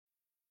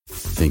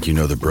Think you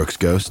know the Brooks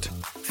Ghost?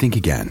 Think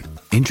again.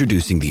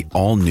 Introducing the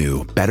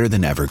all-new,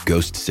 better-than-ever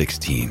Ghost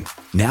 16.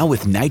 Now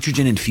with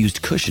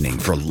nitrogen-infused cushioning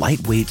for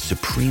lightweight,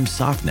 supreme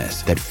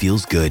softness that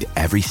feels good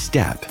every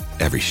step,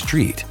 every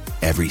street,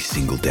 every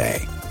single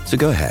day. So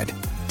go ahead,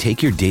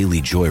 take your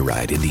daily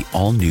joyride in the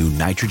all-new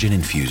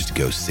nitrogen-infused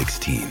Ghost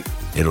 16.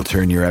 It'll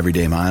turn your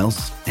everyday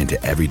miles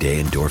into everyday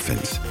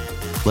endorphins.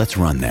 Let's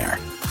run there.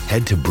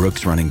 Head to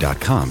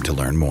brooksrunning.com to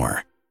learn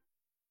more.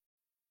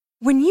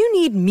 When you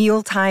need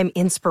mealtime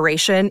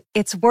inspiration,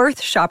 it's worth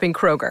shopping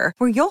Kroger,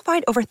 where you'll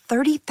find over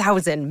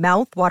 30,000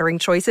 mouth-watering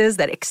choices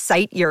that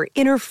excite your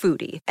inner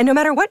foodie. And no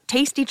matter what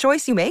tasty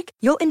choice you make,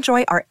 you'll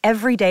enjoy our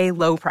everyday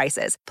low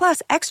prices,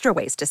 plus extra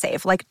ways to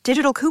save, like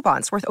digital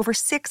coupons worth over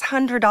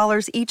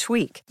 $600 each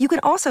week. You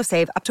can also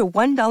save up to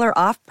 $1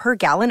 off per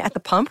gallon at the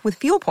pump with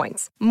fuel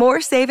points.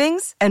 More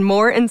savings and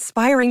more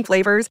inspiring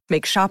flavors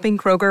make shopping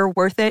Kroger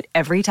worth it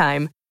every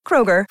time.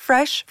 Kroger,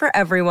 fresh for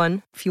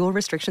everyone. Fuel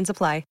restrictions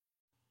apply.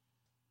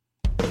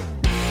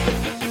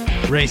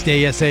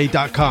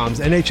 RacedASA.com's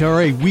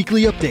NHRA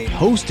Weekly Update,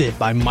 hosted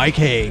by Mike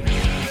Hague.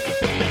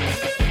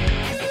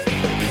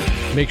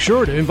 Make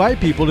sure to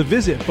invite people to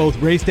visit both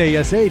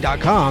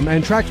RacedASA.com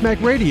and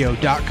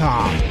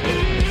TrackSmackRadio.com.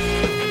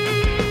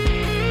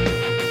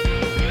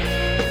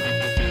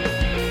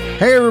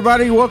 Hey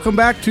everybody, welcome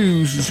back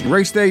to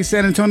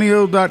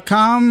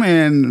RacedaySanAntonio.com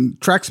and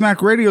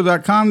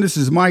TrackSmackRadio.com. This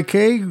is Mike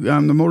Hague.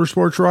 I'm the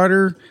motorsports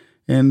writer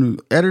and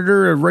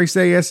editor of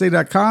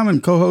RacedASA.com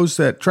and co-host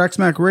at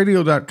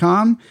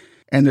TrackSmackRadio.com.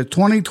 And the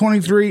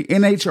 2023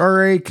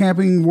 NHRA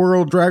Camping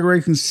World Drag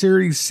Racing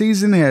Series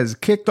season has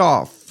kicked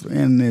off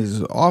and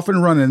is off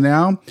and running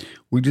now.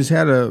 We just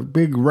had a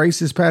big race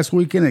this past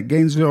weekend at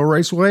Gainesville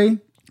Raceway.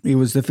 It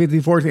was the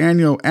 54th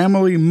annual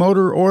Amalie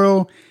Motor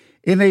Oil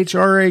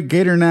NHRA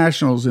Gator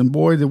Nationals. And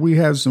boy, did we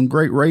have some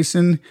great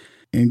racing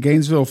in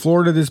Gainesville,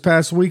 Florida this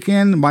past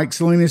weekend. Mike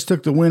Salinas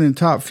took the win in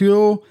Top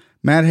Fuel.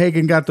 Matt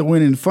Hagan got the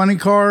win in Funny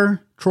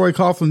Car. Troy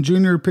Coughlin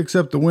Jr. picks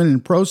up the win in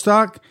Pro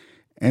Stock.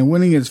 And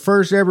winning his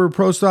first ever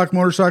Pro Stock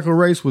motorcycle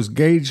race was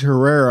Gage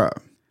Herrera.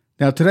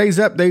 Now, today's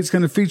update is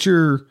going to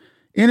feature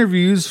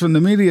interviews from the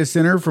media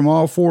center from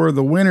all four of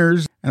the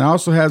winners. And I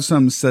also have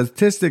some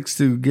statistics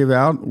to give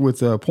out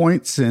with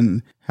points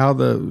and how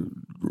the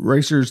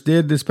racers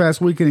did this past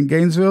weekend in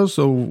Gainesville.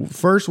 So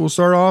first, we'll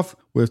start off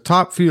with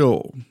Top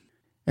Fuel.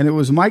 And it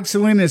was Mike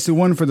Salinas who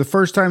won for the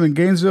first time in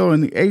Gainesville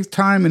and the 8th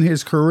time in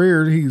his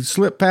career. He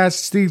slipped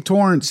past Steve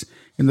Torrance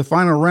in the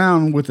final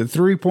round with a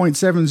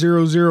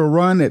 3.700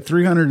 run at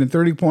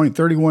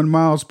 330.31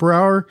 miles per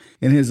hour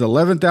in his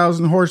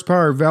 11,000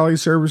 horsepower Valley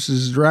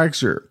Services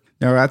dragster.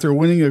 Now, after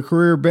winning a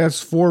career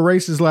best 4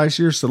 races last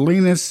year,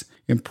 Salinas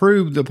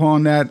improved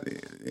upon that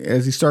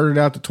as he started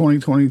out the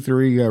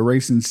 2023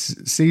 racing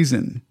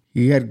season.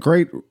 He had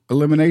great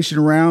elimination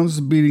rounds,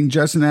 beating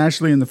Justin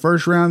Ashley in the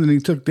first round. Then he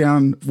took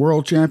down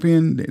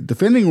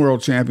defending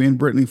world champion,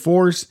 Brittany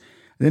Force.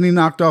 Then he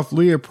knocked off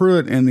Leah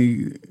Pruitt in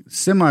the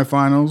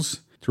semifinals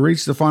to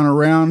reach the final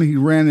round. He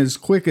ran as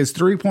quick as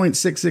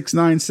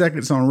 3.669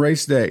 seconds on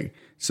race day.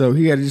 So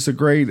he had just a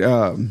great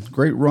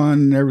run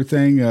and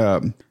everything.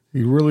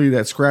 He really,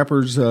 that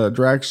Scrappers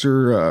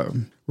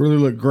dragster really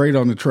looked great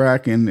on the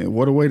track, and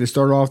what a way to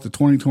start off the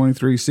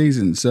 2023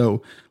 season.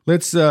 So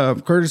let's,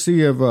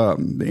 courtesy of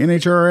the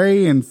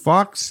NHRA and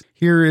Fox,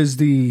 here is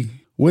the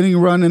winning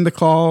run in the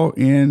call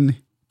in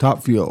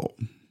Top Fuel.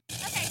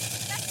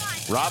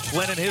 Rob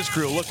Flynn and his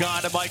crew look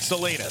on to Mike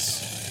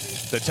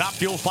Salinas. The Top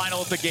Fuel final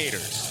at the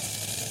Gators.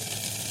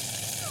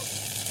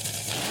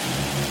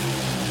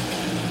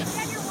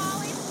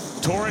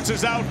 Torrance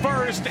is out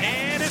first,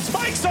 and it's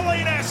Mike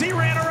Salinas. He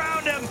ran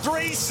around him,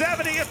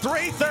 370 at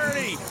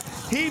 330.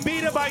 He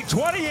beat him by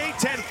 28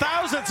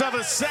 ten-thousandths of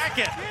a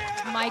second.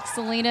 Mike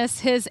Salinas,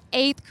 his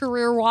 8th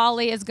career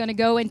Wally is going to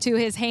go into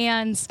his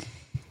hands.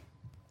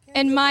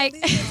 And Mike,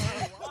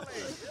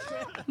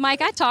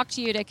 I talked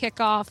to you to kick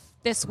off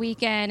this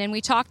weekend, and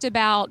we talked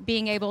about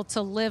being able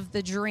to live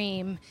the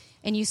dream.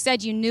 And you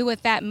said you knew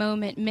what that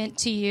moment meant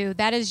to you.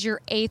 That is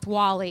your 8th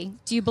Wally.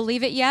 Do you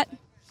believe it yet?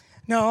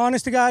 No,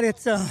 honest to God,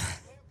 it's you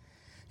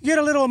get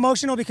a little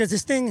emotional because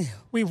this thing,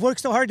 we've worked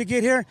so hard to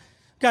get here.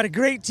 Got a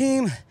great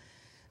team.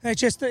 It's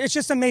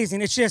just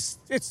amazing. It's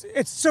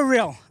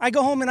surreal. I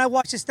go home and I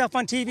watch this stuff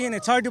on TV, and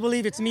it's hard to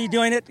believe it's me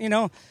doing it. You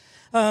know,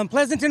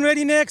 Pleasanton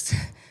Ready Mix,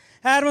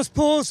 Adams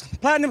Pools,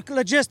 Platinum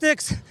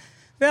Logistics,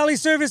 Valley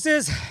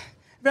Services,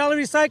 Valley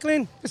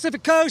Recycling,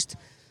 Pacific Coast.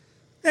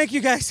 Thank you,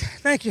 guys.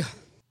 Thank you.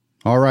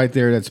 All right,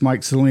 there. That's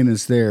Mike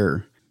Salinas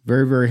there.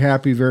 Very, very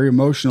happy, very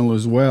emotional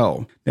as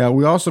well. Now,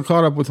 we also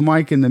caught up with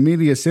Mike in the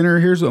media center.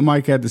 Here's what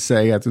Mike had to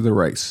say after the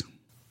race.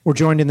 We're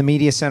joined in the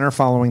media center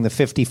following the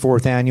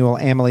 54th annual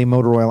Amalie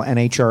Motor Oil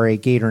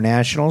NHRA Gator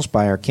Nationals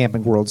by our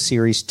Camping World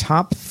Series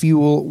Top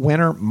Fuel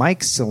winner,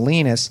 Mike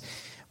Salinas.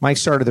 Mike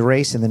started the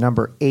race in the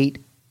number 8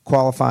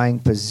 qualifying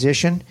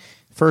position.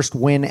 First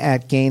win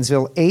at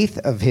Gainesville, 8th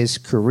of his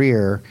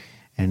career,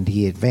 and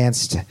he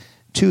advanced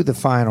to the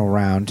final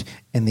round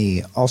in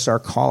the All-Star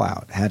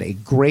Call-Out. Had a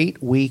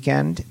great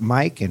weekend,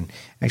 Mike, and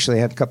actually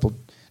had a couple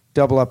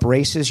double-up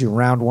races. Your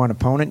round one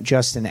opponent,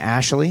 Justin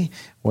Ashley,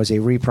 was a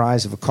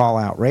reprise of a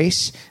call-out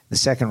race. The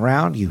second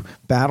round, you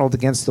battled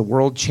against the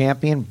world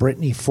champion,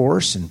 Brittany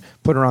Force, and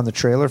put her on the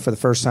trailer for the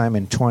first time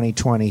in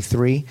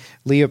 2023.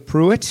 Leah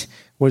Pruitt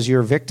was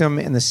your victim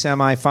in the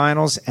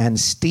semifinals, and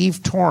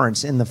Steve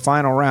Torrance in the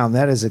final round.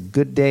 That is a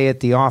good day at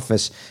the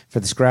office for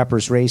the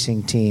Scrappers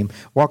Racing team.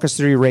 Walk us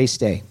through your race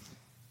day.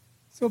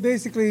 So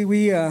basically,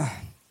 we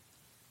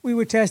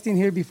were testing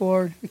here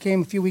before. We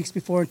came a few weeks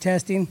before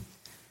testing.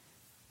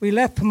 We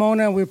left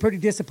Pomona. We were pretty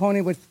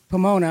disappointed with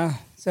Pomona.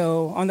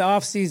 So on the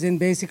off season,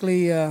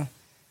 basically,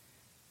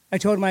 I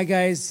told my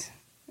guys,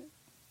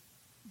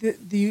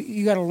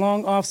 you got a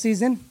long off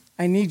season.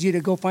 I need you to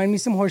go find me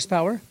some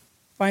horsepower,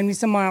 find me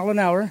some mile an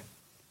hour,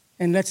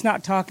 and let's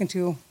not talk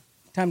until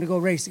time to go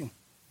racing.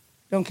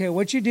 Don't care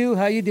what you do,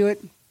 how you do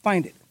it,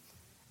 find it.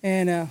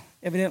 And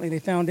evidently they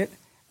found it.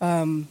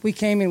 We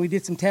came and we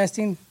did some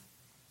testing,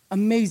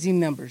 amazing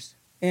numbers.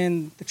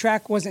 And the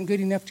track wasn't good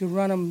enough to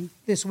run them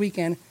this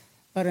weekend.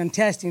 But on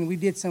testing, we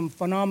did some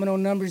phenomenal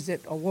numbers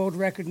that are world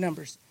record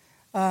numbers.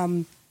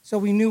 So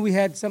we knew we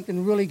had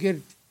something really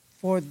good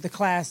for the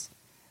class.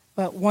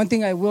 But one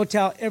thing I will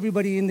tell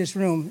everybody in this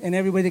room and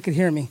everybody that could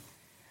hear me,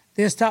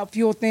 this Top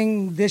Fuel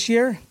thing this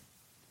year,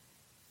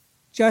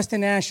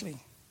 Justin Ashley,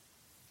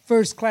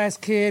 first class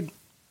kid,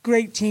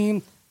 great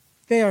team.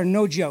 They are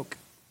no joke.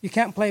 You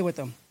can't play with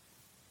them.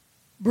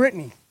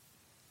 Brittany,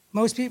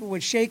 most people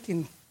would shake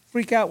and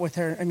freak out with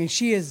her. I mean,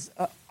 she is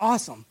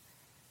awesome.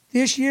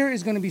 This year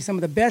is going to be some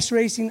of the best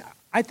racing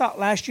I thought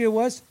last year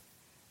was.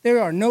 There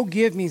are no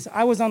give-me's.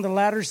 I was on the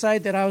ladder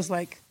side that I was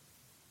like,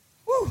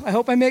 whew, I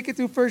hope I make it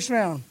through first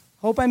round.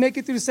 Hope I make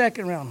it through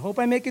second round. Hope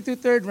I make it through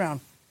third round.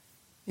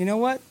 You know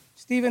what?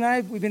 Steve and I,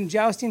 we've been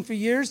jousting for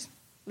years.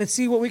 Let's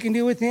see what we can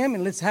do with him,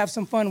 and let's have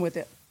some fun with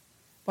it.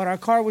 But our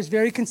car was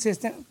very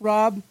consistent.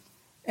 Rob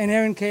and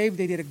Aaron Cave,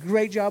 they did a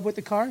great job with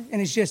the car.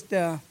 And it's just,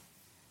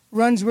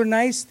 runs were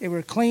nice. They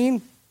were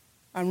clean.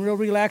 I'm real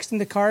relaxed in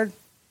the car.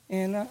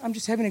 And I'm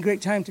just having a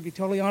great time, to be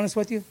totally honest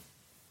with you.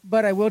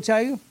 But I will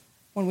tell you,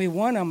 when we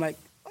won, I'm like,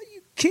 are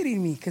you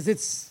kidding me? Because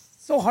it's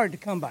so hard to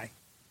come by.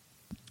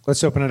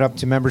 Let's open it up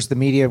to members of the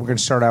media. We're going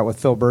to start out with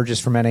Phil Burgess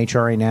from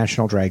NHRA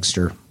National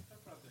Dragster. Talk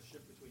about the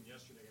shift between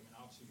yesterday. I mean,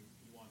 obviously,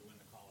 you wanted to win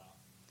the call-out.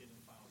 Getting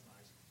the finals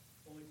nice.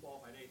 Only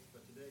qualified eighth,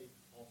 but today,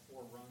 all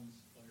four runs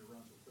of your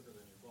runs were quicker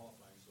than your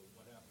qualifying. So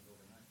what happened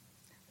overnight?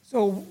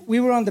 So we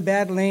were on the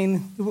bad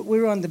lane. We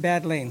were on the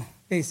bad lane,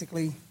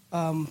 basically.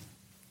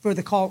 For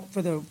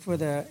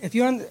the if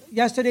you're on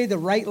yesterday, the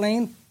right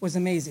lane was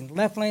amazing.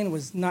 Left lane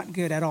was not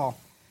good at all.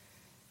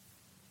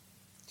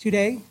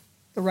 Today,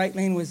 the right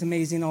lane was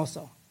amazing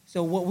also.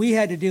 So what we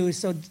had to do is,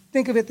 so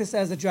think of it this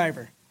as a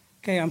driver.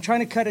 Okay, I'm trying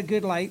to cut a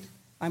good light.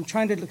 I'm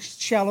trying to look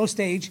shallow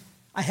stage.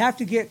 I have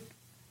to get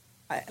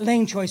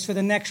lane choice for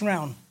the next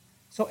round.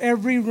 So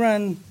every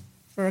run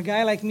for a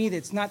guy like me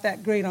that's not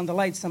that great on the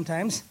lights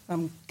sometimes,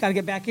 got to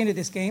get back into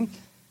this game.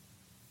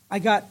 I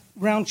got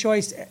round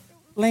choice,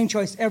 lane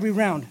choice every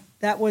round.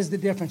 That was the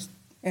difference.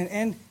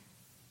 And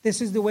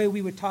this is the way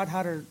we were taught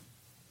how to,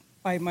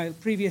 by my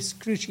previous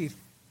crew chief.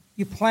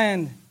 You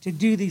plan to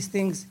do these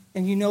things,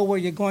 and you know where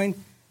you're going.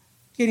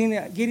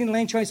 Getting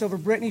lane choice over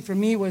Brittany, for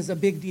me, was a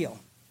big deal.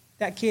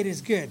 That kid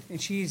is good,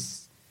 and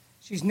she's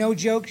no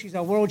joke. She's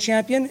a world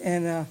champion,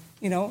 and,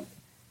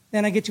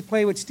 then I get to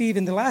play with Steve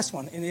in the last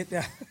one.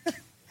 And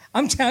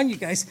I'm telling you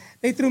guys,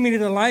 they threw me to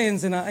the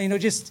lions,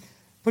 and, just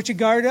put your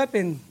guard up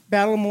and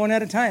battle them one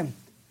at a time.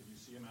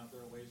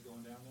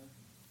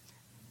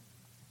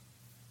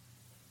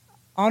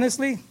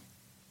 Honestly,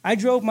 I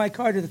drove my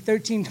car to the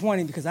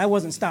 1320 because I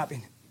wasn't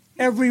stopping.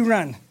 Every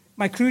run.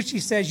 My crew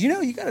chief says,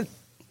 you got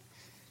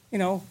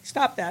to,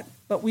 stop that.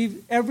 But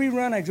every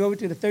run I drove it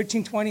to the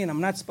 1320, and I'm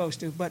not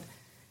supposed to. But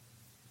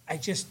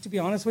to be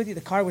honest with you,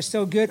 the car was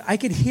so good. I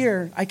could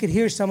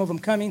hear some of them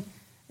coming,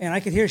 and I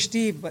could hear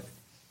Steve. But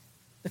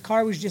the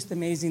car was just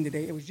amazing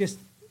today. It was just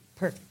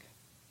perfect.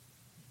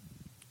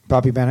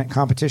 Bobby Bennett,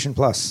 Competition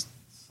Plus.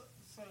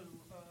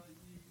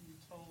 You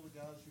told the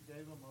guys you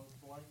gave them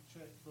a blank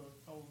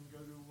checkbook, told them to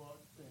go do what,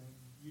 and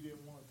you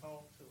didn't want to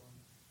talk to them.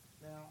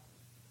 Now,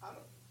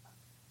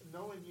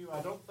 knowing you,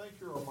 I don't think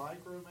you're a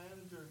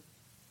micromanager,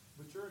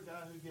 but you're a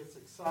guy who gets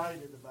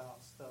excited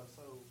about stuff.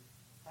 So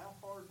how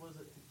hard was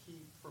it to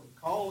keep from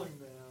calling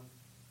them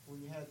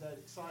when you had that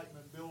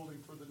excitement building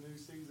for the new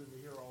season to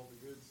hear all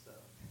the good stuff?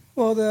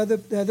 Well,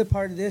 the other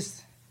part of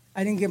this,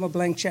 I didn't give them a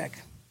blank check.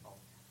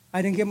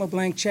 I didn't give them a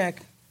blank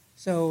check.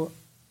 So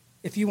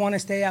if you want to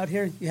stay out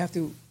here, you have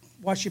to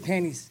watch your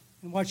panties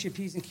and watch your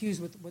P's and Q's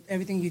with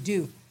everything you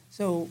do.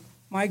 So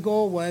my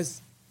goal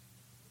was,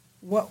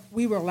 what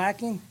we were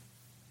lacking,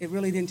 it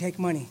really didn't take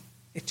money.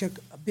 It took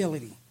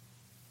ability.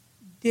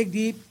 Dig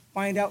deep,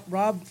 find out.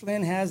 Rob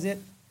Flynn has it.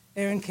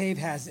 Aaron Cave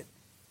has it.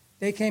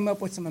 They came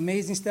up with some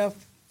amazing stuff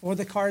for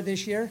the car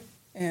this year,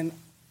 and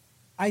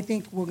I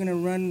think we're going to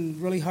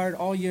run really hard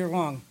all year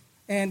long.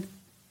 And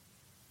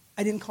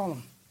I didn't call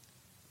them.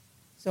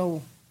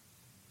 So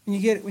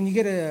when you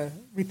get a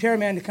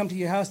repairman to come to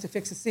your house to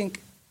fix a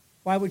sink,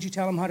 why would you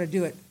tell them how to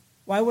do it?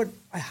 Why would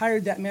I hire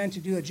that man to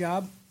do a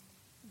job?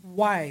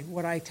 Why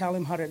would I tell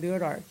him how to do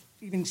it or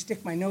even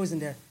stick my nose in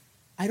there?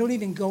 I don't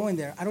even go in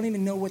there. I don't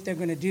even know what they're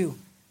going to do.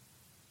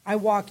 I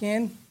walk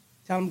in,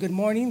 tell them good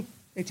morning.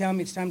 They tell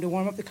me it's time to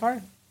warm up the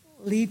car.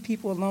 Leave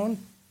people alone.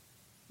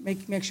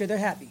 Make sure they're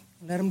happy.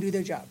 Let them do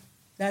their job.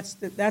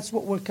 That's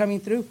what we're coming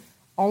through.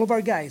 All of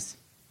our guys.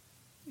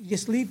 You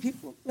just leave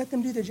people, let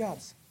them do their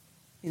jobs,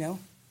 you know?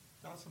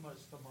 Not so much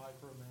the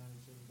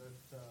micromanaging, but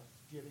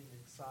getting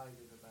excited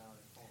about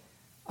it.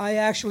 I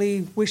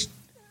actually wished,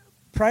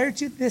 prior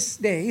to this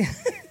day,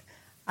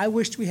 I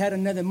wished we had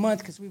another month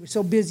because we were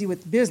so busy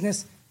with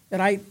business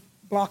that I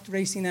blocked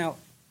racing out.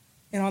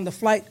 And on the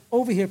flight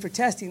over here for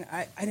testing,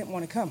 I didn't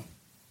want to come.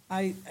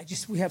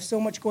 We have so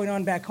much going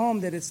on back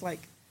home that it's like,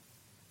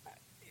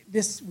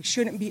 we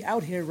shouldn't be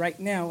out here right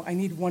now. I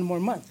need one more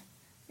month.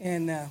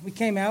 And we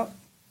came out,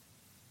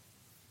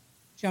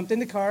 jumped in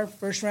the car,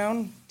 first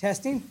round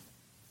testing.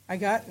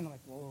 And I'm like,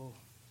 whoa,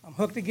 I'm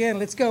hooked again.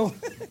 Let's go.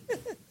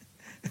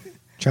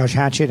 Josh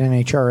Hatchett,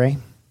 NHRA. Mike,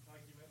 you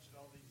mentioned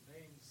all these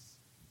names,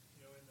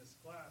 in this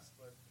class,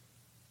 but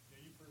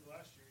you proved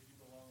last year you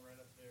belong right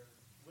up there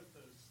with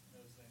those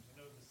names. I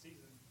know the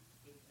season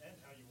didn't end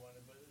how you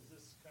wanted, but is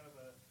this kind of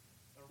a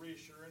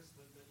reassurance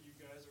that you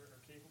guys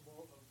are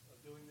capable of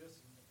doing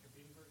this and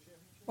competing for a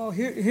championship? Well,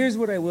 here's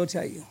what I will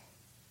tell you.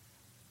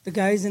 The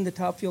guys in the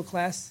top fuel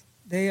class,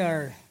 we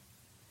are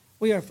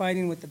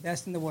fighting with the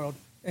best in the world.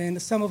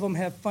 And some of them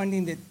have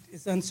funding that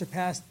is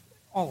unsurpassed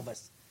all of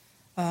us.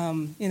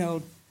 Look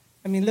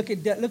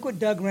what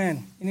Doug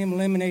ran in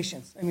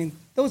eliminations. I mean,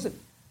 those are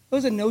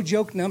no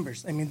joke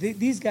numbers. I mean,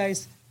 these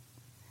guys,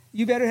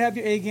 you better have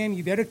your A game.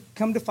 You better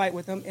come to fight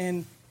with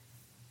them.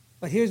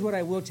 But here's what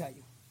I will tell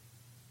you.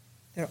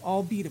 They're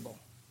all beatable.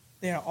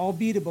 They are all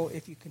beatable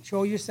if you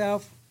control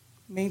yourself,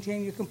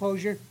 maintain your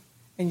composure,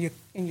 and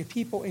your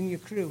people and your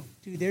crew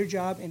do their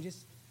job. And just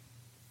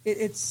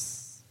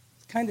it's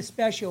kind of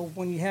special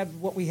when you have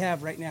what we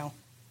have right now.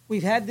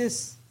 We've had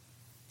this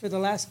for the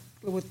last,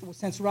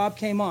 since Rob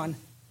came on.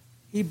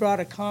 He brought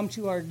a calm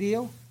to our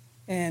deal,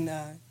 and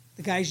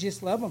the guys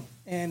just love him.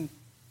 And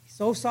he's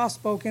so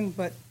soft-spoken,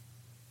 but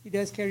he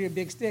does carry a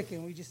big stick,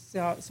 and we just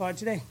saw it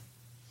today.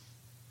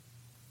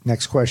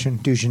 Next question,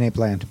 Dugenet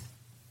Bland.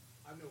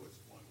 I know it's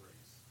one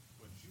race,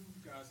 but you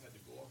guys had to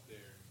go up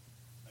there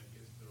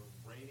against the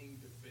reigning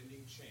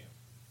defending champ.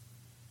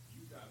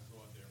 You guys go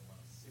out there and run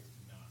a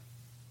 69.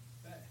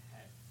 That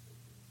had to feel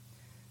good.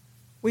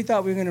 We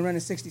thought we were going to run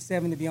a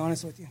 67, to be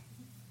honest with you.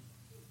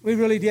 We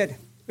really did.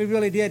 We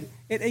really did.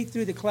 It ate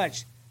through the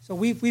clutch. So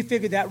we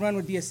figured that run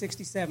would be a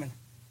 67.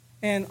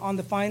 And on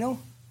the final,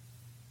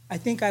 I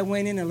think I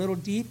went in a little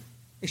deep.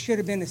 It should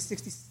have been a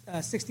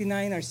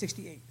 69 or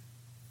 68.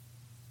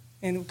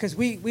 And because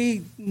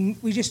we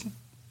just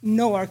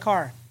know our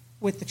car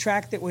with the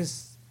track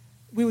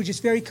we were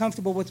just very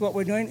comfortable with what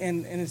we're doing.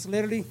 And it's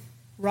literally,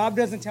 Rob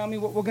doesn't tell me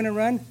what we're going to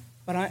run,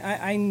 but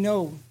I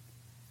know.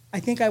 I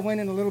think I went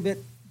in a little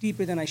bit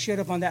deeper than I should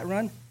have on that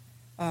run.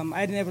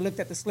 I had never looked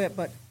at the slip,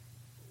 but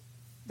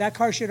that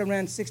car should have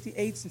ran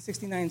 68s and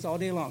 69s all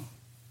day long.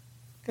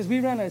 Because we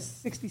ran a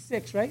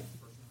 66, right?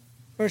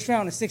 First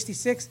round, a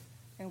 66,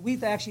 and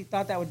we actually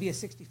thought that would be a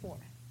 64.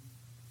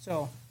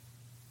 So,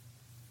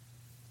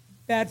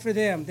 bad for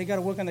them. They got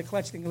to work on the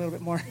clutch thing a little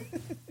bit more.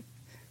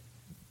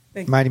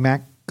 Thank you. Mighty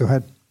Mac, go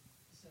ahead.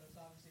 So it's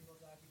obviously well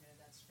documented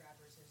that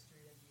scrappers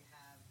history that you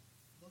have.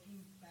 Looking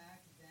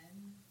back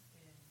then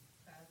and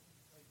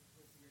with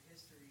your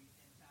history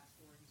and fast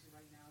forwarding to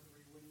right now where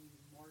you're winning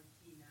these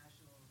marquee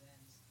national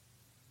events,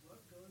 what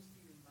goes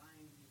through your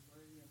mind,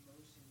 what are the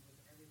emotions with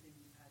everything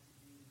you've had to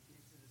do to get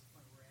to this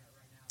point we're at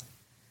right now?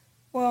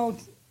 Well,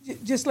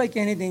 just like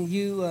anything,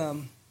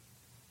 you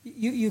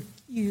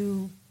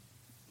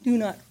do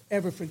not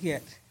ever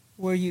forget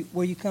where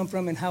you come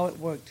from and how it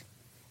worked.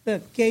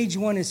 Look, Gage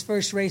won his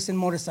first race in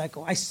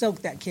motorcycle. I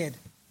soaked that kid.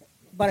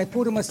 But I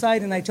pulled him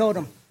aside and I told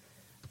him,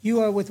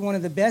 you are with one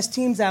of the best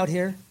teams out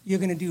here. You're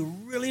going to do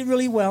really,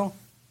 really well.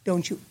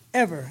 Don't you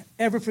ever,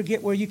 ever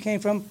forget where you came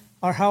from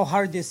or how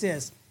hard this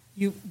is.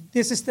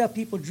 This is stuff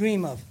people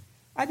dream of.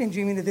 I've been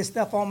dreaming of this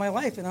stuff all my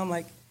life, and I'm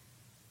like,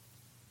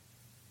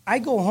 I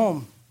go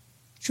home,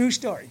 true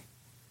story.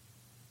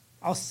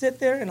 I'll sit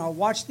there and I'll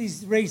watch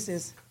these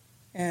races,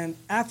 and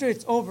after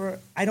it's over,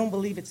 I don't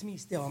believe it's me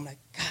still. I'm like,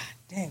 God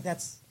dang,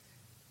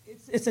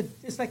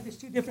 it's like there's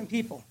two different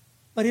people,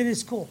 but it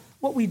is cool.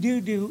 What we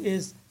do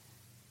is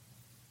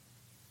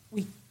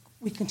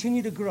we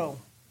continue to grow.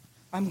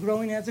 I'm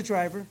growing as a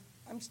driver.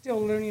 I'm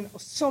still learning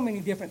so many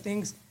different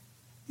things.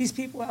 These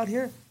people out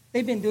here,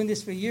 they've been doing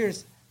this for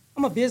years.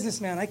 I'm a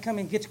businessman. I come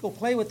and get to go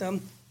play with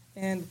them,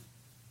 and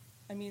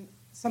I mean,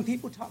 some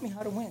people taught me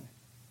how to win.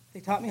 They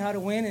taught me how to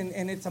win,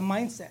 and it's a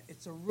mindset.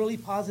 It's a really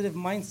positive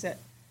mindset,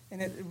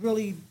 and it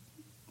really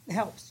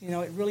helps.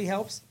 It really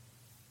helps.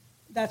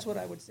 That's what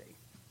I would say.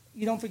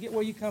 You don't forget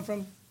where you come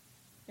from,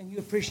 and you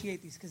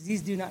appreciate these, because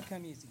these do not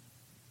come easy.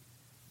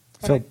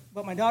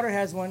 But my daughter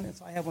has one, and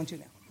so I have one too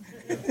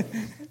now.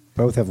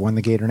 Both have won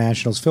the Gator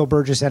Nationals. Phil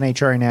Burgess,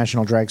 NHRA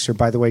National Dragster.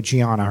 By the way,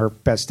 Gianna, her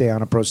best day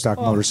on a pro stock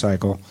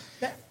motorcycle.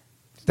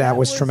 That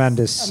was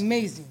tremendous.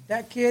 Amazing.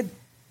 That kid,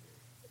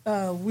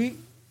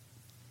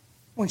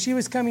 when she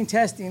was coming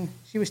testing,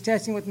 she was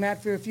testing with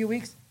Matt for a few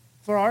weeks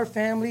for our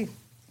family.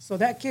 So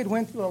that kid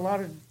went through a lot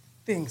of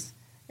things.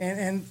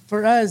 And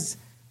for us,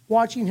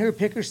 watching her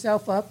pick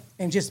herself up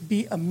and just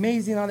be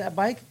amazing on that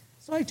bike.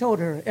 So I told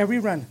her, every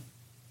run,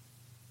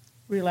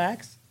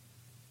 relax,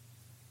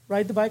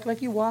 ride the bike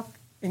like you walk,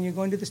 and you're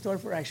going to the store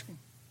for ice cream.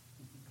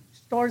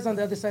 Store's on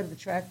the other side of the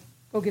track.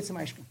 Go get some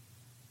ice cream.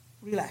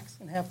 Relax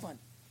and have fun.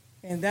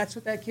 And that's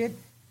what that kid,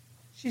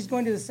 she's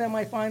going to the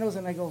semifinals,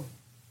 and I go,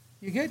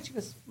 you good? She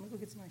goes, I'm going to go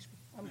get some ice cream.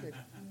 I'm good.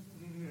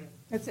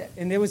 That's it.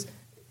 And it was,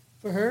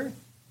 for her,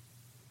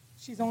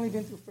 she's only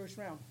been through first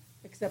round,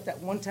 except that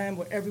one time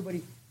where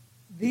everybody,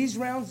 these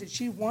rounds that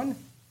she won,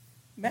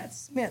 Matt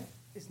Smith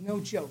is no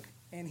joke.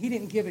 And he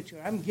didn't give it to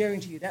her. I'm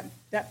guarantee you,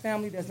 that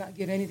family does not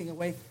give anything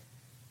away.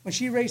 When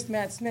she raced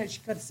Matt Smith, she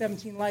cut a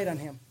 17 light on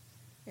him.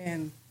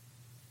 And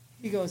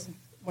he goes,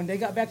 when they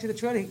got back to the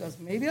trailer, he goes,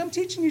 maybe I'm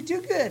teaching you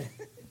too good.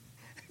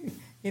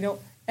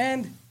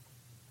 And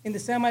in the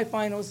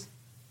semifinals,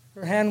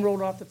 her hand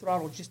rolled off the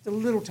throttle just a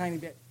little tiny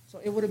bit. So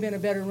it would have been a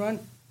better run,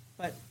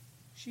 but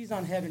she's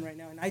on heaven right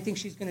now. And I think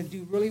she's going to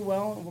do really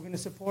well, and we're going to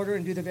support her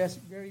and do the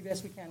very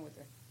best we can with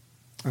her.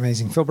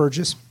 Amazing. Phil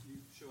Burgess. You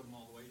showed them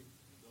all the way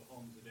to go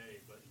home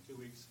today, but in 2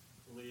 weeks,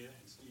 Leah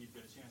and Steve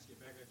get a chance to get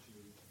back at you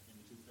in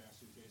the Too Fast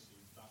suitcase. You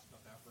thoughts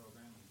about that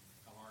program and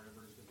how hard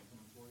ever is going to be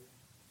coming for you?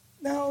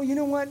 No, you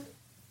know what?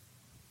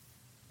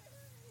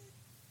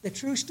 The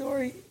true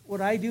story,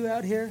 what I do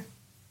out here,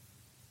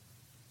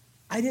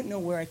 I didn't know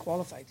where I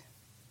qualified.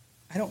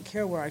 I don't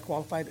care where I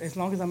qualified as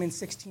long as I'm in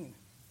 16.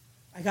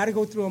 I got to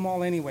go through them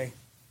all anyway.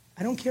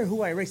 I don't care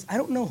who I race. I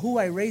don't know who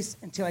I race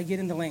until I get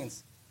in the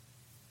lanes.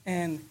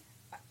 And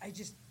I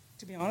just,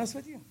 to be honest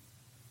with you,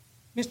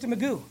 Mr.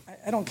 Magoo,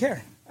 I don't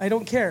care. I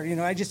don't care.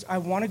 I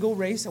want to go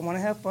race. I want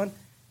to have fun.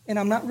 And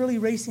I'm not really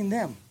racing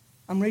them.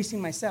 I'm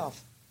racing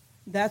myself.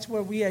 That's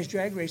where we as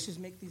drag racers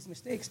make these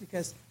mistakes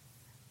because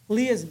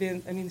Brittany's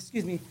been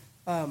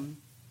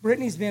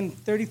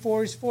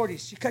 34s,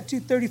 40s. She cut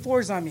 2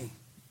 34s on me.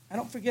 I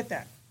don't forget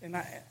that. And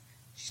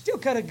she still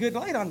cut a good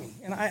light on me.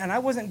 And I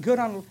wasn't good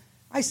on,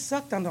 I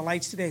sucked on the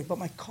lights today, but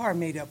my car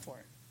made up for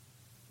it.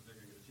 So they're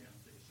going to get a chance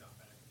to take a shot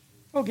back at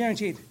you. Oh,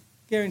 guaranteed.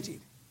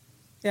 Guaranteed.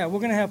 Yeah, we're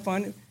going to have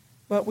fun.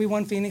 But we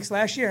won Phoenix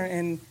last year,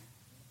 and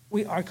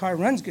our car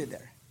runs good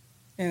there.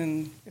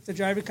 And if the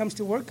driver comes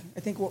to work,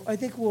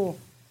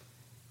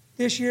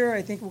 this year,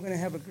 I think we're going to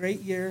have a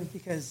great year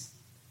because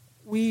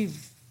we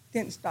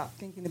didn't stop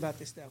thinking about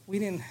this stuff. We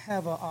didn't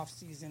have an off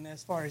season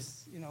as far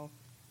as,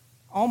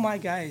 all my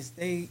guys,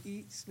 they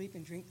eat, sleep,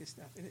 and drink this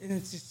stuff. And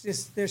it's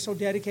just they're so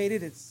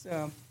dedicated. It's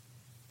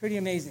pretty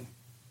amazing.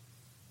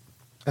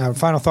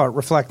 Final thought,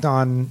 reflect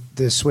on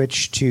the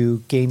switch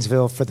to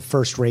Gainesville for the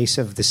first race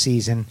of the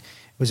season.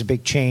 It was a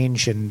big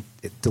change, and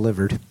it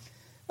delivered.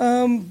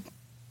 Yeah,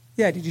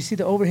 did you see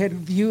the overhead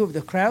view of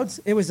the crowds?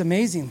 It was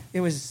amazing.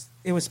 It was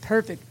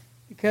perfect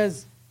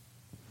because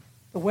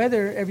the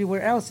weather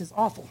everywhere else is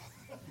awful.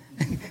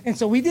 And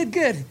so we did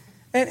good.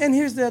 And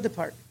here's the other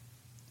part.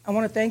 I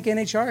want to thank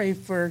NHRA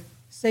for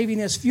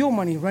saving us fuel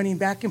money, running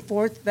back and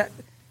forth.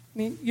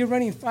 You're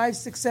running 5,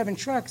 6, 7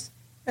 trucks.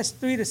 That's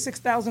 $3,000 to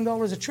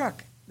 $6,000 a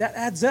truck. That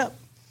adds up.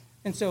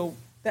 And so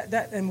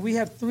and we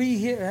have 3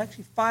 here,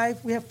 actually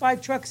 5. We have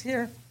 5 trucks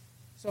here.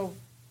 So,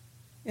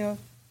 6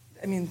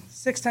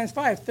 times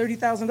 5,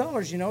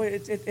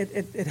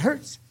 $30,000. It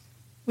hurts.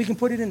 We can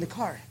put it in the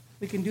car.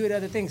 We can do it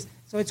other things.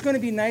 So it's going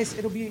to be nice.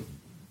 It'll be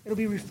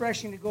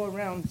refreshing to go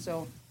around.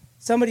 So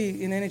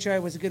somebody in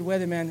NHRA was a good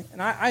weatherman,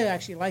 and I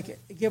actually like it.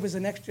 It gave us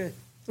an extra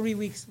 3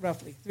 weeks,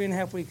 roughly,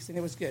 3.5 weeks, and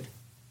it was good.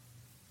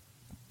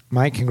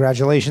 Mike,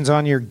 congratulations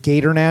on your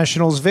Gator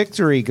Nationals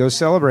victory. Go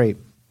celebrate.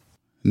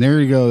 And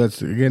there you go.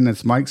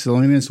 That's Mike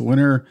Salinas,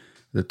 winner of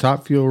the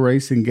Top Fuel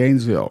race in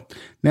Gainesville.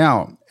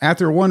 Now,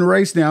 after one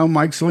race now,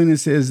 Mike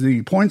Salinas is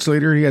the points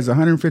leader. He has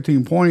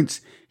 115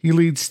 points. He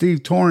leads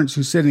Steve Torrance,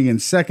 who's sitting in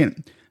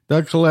second.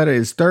 Doug Coletta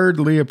is third.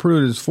 Leah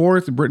Pruitt is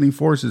fourth. Brittany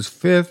Force is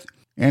fifth.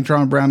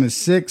 Antron Brown is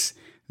sixth.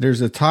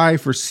 There's a tie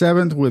for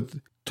seventh with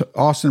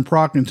Austin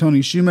Prock and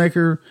Tony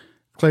Shoemaker.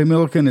 Clay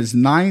Milliken is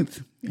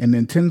ninth. And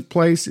in 10th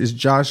place is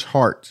Josh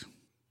Hart.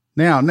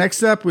 Now,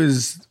 next up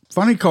is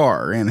Funny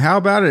Car. And how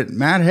about it?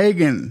 Matt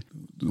Hagan,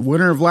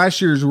 winner of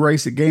last year's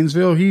race at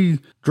Gainesville. He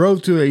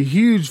drove to a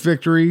huge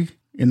victory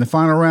in the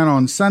final round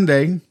on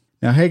Sunday.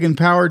 Now, Hagan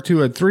powered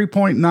to a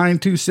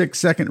 3.926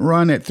 second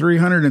run at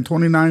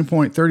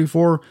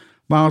 329.34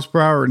 miles per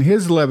hour in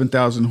his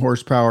 11,000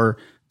 horsepower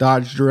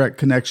Dodge Direct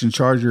Connection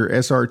Charger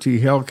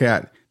SRT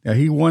Hellcat. Now,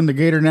 he won the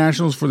Gator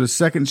Nationals for the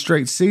second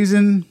straight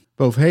season.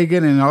 Both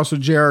Hagan and also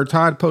J.R.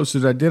 Todd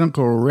posted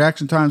identical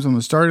reaction times on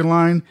the starting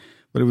line,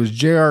 but it was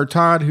J.R.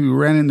 Todd who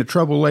ran into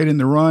trouble late in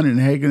the run,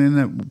 and Hagan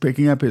ended up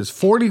picking up his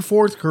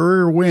 44th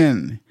career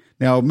win.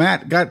 Now,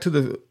 Matt got to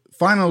the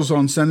finals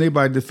on Sunday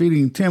by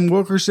defeating Tim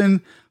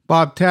Wilkerson,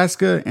 Bob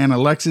Tasca, and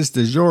Alexis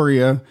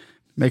DeJoria,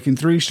 making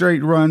 3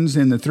 straight runs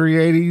in the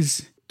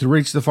 380s to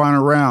reach the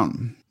final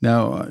round.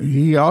 Now,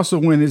 he also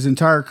went his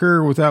entire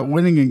career without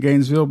winning in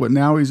Gainesville, but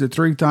now he's a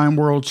 3-time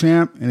world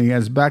champ, and he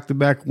has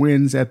back-to-back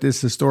wins at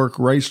this historic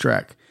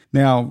racetrack.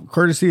 Now,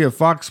 courtesy of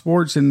Fox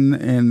Sports and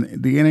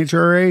the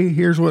NHRA,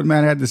 here's what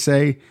Matt had to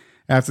say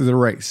after the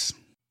race.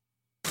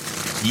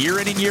 Year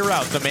in and year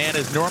out, the man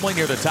is normally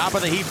near the top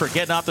of the heap for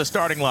getting off the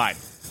starting line.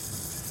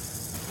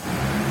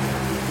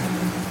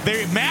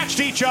 They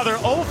matched each other,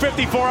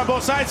 0.54 on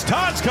both sides.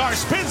 Todd's car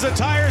spins the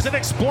tires and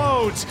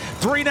explodes.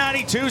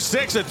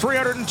 392.6 at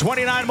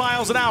 329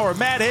 miles an hour.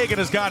 Matt Hagan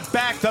has gone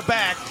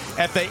back-to-back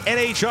at the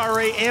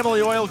NHRA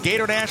Amalie Oil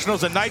Gator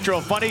Nationals and Nitro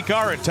Funny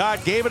Car, and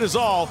Todd gave it his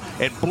all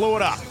and blew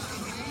it up.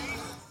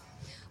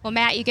 Well,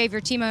 Matt, you gave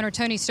your team owner,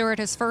 Tony Stewart,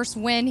 his first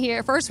win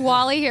here, first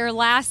Wally here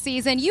last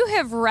season. You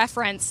have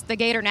referenced the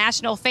Gator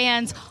National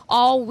fans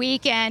all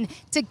weekend.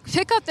 To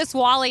pick up this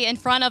Wally in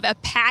front of a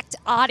packed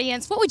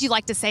audience, what would you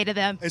like to say to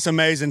them? It's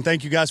amazing.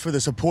 Thank you guys for the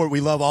support.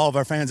 We love all of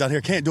our fans out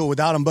here. Can't do it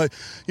without them. But,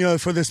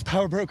 for this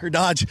Power Broker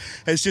Dodge,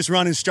 it's just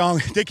running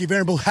strong. Dickie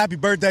Venerable, happy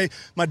birthday.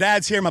 My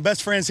dad's here. My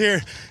best friend's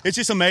here. It's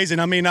just amazing.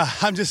 I mean,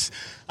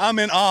 I'm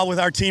in awe with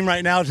our team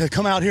right now to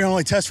come out here and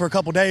only test for a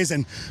couple days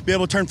and be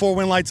able to turn 4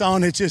 win lights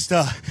on. It's just,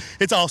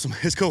 it's awesome.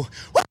 It's cool.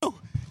 Woo!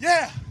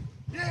 Yeah!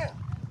 Yeah!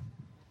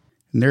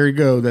 And there you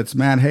go. That's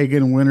Matt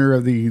Hagan, winner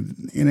of the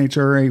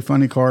NHRA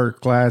Funny Car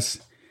class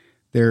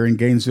there in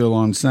Gainesville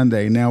on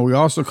Sunday. Now, we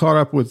also caught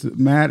up with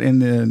Matt in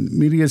the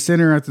media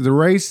center after the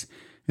race,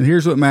 and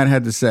here's what Matt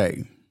had to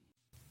say.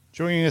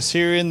 Joining us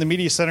here in the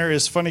media center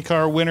is Funny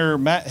Car winner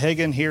Matt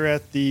Hagan here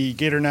at the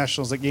Gator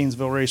Nationals at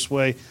Gainesville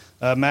Raceway.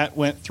 Matt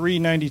went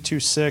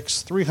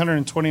 392.6,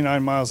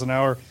 329 miles an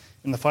hour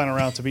in the final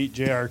round to beat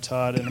J.R.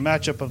 Todd in a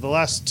matchup of the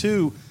last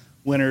two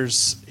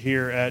winners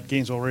here at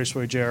Gainesville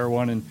Raceway. J.R.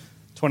 won in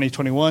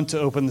 2021 to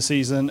open the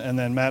season, and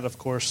then Matt, of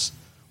course,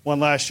 won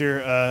last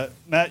year.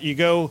 Matt, you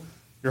go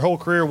your whole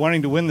career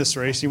wanting to win this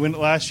race. You win it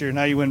last year,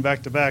 now you win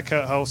back-to-back.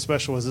 How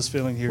special was this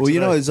feeling here today?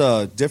 Well, it's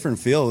a different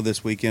feel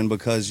this weekend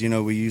because,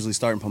 we usually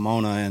start in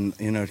Pomona and,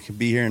 to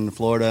be here in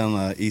Florida on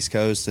the East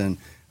Coast and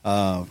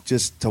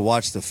just to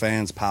watch the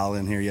fans pile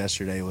in here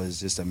yesterday was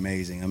just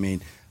amazing. I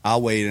mean,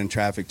 I'll wait in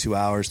traffic 2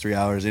 hours, 3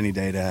 hours any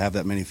day to have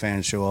that many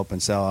fans show up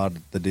and sell out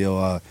the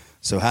deal.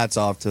 So hats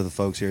off to the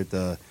folks here at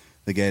the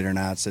Gator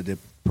Nats that did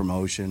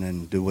promotion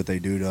and do what they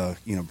do to,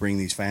 bring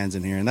these fans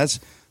in here. And that's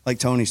like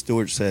Tony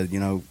Stewart said,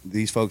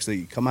 these folks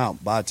that come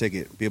out, buy a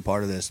ticket, be a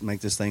part of this, make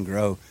this thing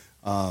grow.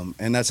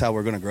 And that's how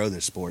we're going to grow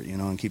this sport,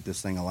 and keep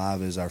this thing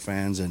alive is our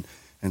fans and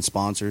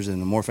sponsors. And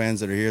the more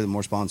fans that are here, the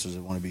more sponsors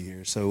that want to be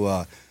here.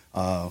 So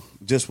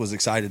just was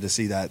excited to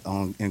see that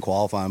in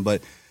qualifying.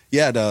 But,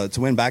 yeah,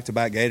 to win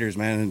back-to-back Gators,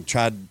 man, and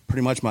tried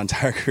pretty much my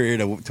entire career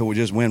to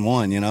just win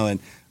one, and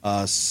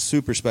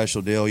super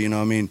special deal.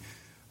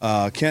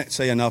 Can't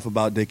say enough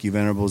about Dickie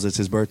Venerables. It's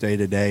his birthday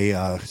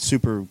today.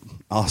 Super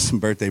awesome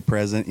birthday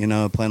present,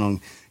 plan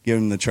on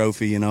giving him the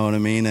trophy, you know what I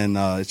mean? And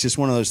it's just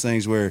one of those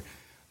things where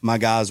my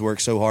guys work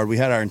so hard. We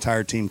had our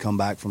entire team come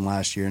back from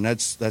last year, and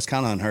that's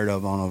kind of unheard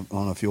of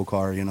on a fuel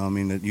car,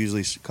 that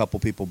usually a couple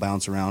people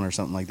bounce around or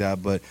something like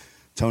that, but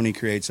Tony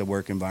creates a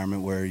work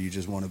environment where you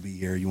just want to be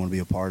here, you want to be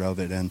a part of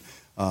it, and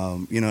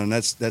and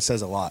that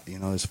says a lot,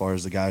 as far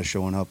as the guys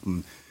showing up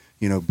and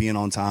being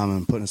on time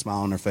and putting a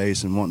smile on their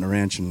face and wanting to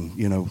wrench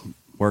and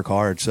work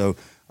hard. So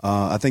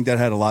I think that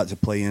had a lot to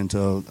play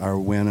into our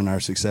win and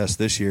our success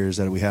this year. Is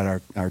that we had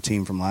our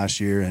team from last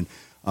year and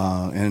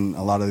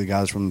a lot of the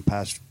guys from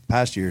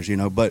past years,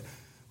 But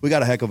we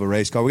got a heck of a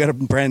race car. We got a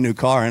brand new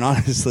car, and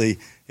honestly,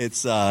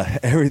 it's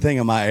everything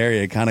in my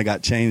area kind of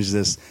got changed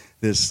this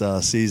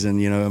season.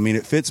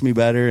 It fits me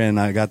better, and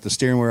I got the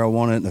steering where I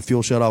want it, and the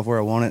fuel shut off where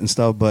I want it and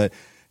stuff. But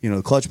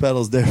the clutch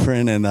pedal is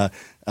different, and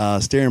the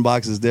steering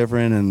box is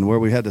different, and where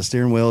we had the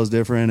steering wheel is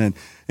different,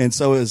 and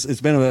so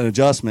it's been an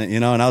adjustment,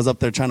 And I was up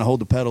there trying to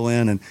hold the pedal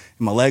in, and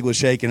my leg was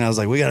shaking. I was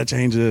like, we got to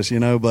change this,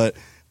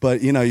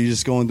 But you're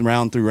just going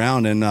round through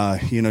round, and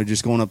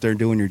just going up there and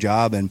doing your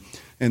job, and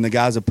the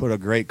guys have put a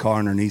great car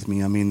underneath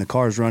me. I mean, the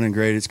car's running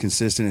great. It's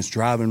consistent. It's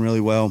driving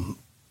really well.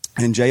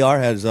 And JR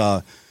has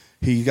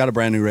he got a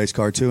brand new race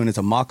car too, and it's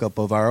a mock-up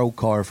of our old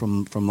car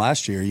from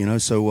last year.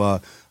 So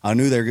I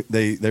knew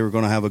they were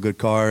going to have a good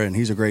car, and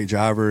he's a great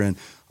driver. And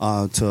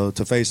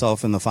to face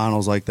off in the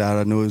finals like that,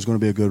 I knew it was going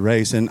to be a good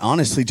race. And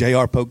honestly,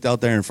 JR poked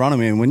out there in front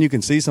of me, and when you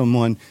can see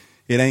someone,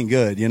 it ain't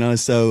good,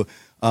 So.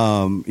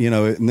 And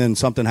then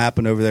something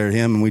happened over there at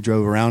him, and we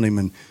drove around him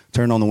and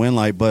turned on the wind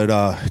light.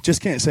 But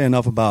just can't say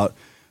enough about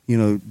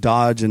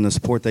Dodge and the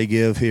support they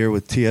give here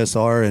with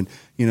TSR, and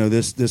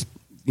this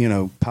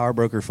Power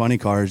Broker Funny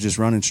Car is just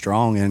running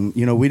strong. And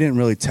we didn't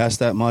really test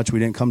that much. We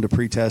didn't come to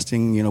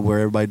pre-testing, where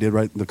everybody did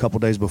right the couple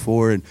days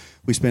before, and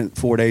we spent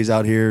 4 days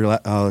out here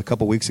a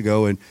couple weeks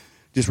ago and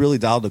just really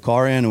dialed the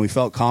car in, and we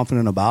felt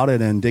confident about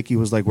it. And Dickie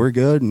was like, we're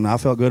good, and I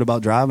felt good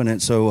about driving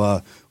it.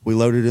 So we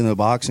loaded it in the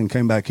box and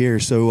came back here.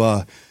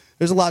 So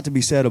there's a lot to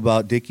be said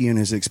about Dickie and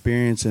his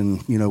experience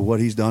and, what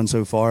he's done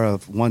so far.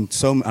 I've won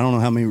I don't know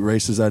how many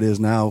races that is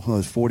now,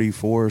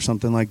 44 or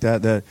something like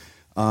that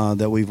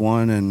we've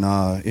won. And,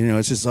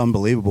 it's just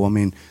unbelievable. I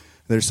mean,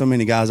 there's so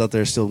many guys out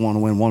there still want to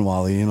win one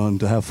Wally, and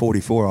to have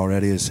 44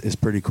 already is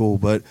pretty cool.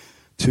 But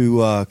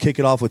to kick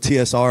it off with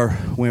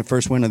TSR,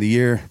 first win of the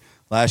year.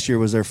 Last year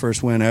was their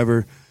first win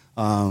ever.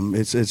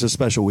 It's a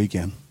special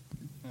weekend.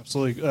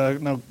 Absolutely.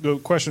 Now, go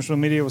questions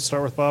from the media. We'll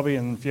start with Bobby,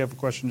 and if you have a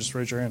question, just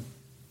raise your hand.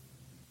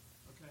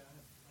 Okay,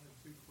 I have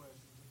two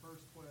questions. The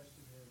first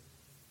question is,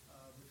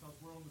 because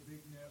we're on the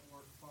big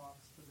network,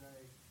 Fox,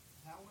 today,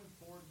 how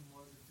important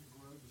was it to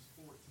grow the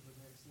sport to the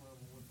next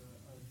level with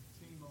a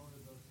team owner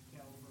of the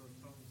caliber of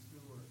Tony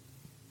Stewart?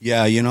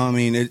 Yeah,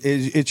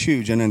 it's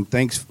huge. And then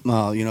thanks,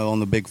 on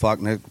the Big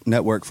Fox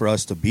Network for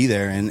us to be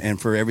there and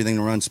for everything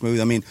to run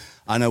smooth. I mean,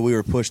 I know we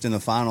were pushed in the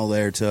final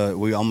there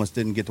we almost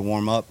didn't get to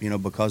warm up,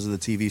 because of the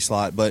TV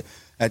slot. But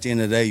at the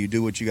end of the day, you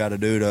do what you got to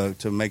do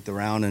to make the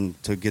round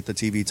and to get the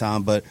TV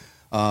time. But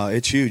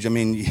it's huge. I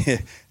mean,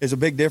 it's a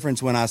big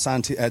difference when I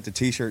signed at the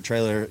T-shirt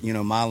trailer,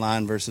 my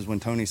line versus when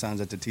Tony signs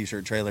at the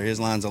T-shirt trailer. His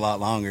line's a lot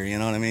longer, you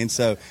know what I mean?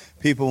 So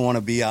people want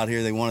to be out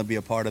here. They want to be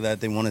a part of that.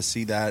 They want to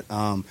see that.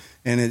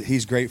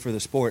 He's great for the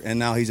sport. And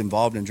now he's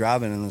involved in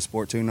driving in the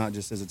sport, too, not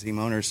just as a team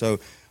owner. So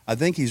I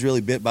think he's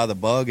really bit by the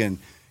bug. And,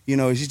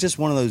 he's just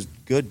one of those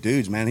good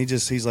dudes, man.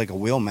 He's like a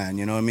wheel man,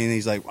 you know what I mean?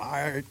 He's like, all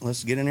right,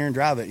 let's get in here and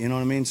drive it, you know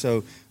what I mean?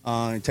 So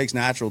it takes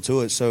natural to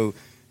it. So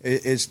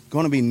it's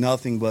going to be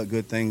nothing but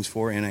good things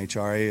for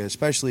NHRA,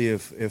 especially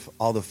if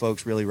all the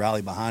folks really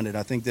rally behind it.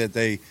 I think that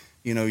they,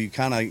 you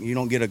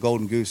don't get a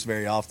golden goose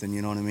very often,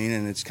 you know what I mean?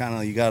 And it's kind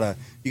of, you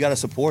gotta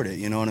support it,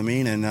 you know what I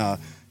mean? And,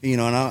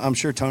 and I'm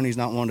sure Tony's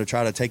not one to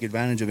try to take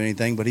advantage of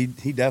anything, but he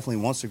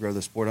definitely wants to grow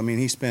the sport. I mean,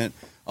 he spent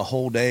a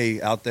whole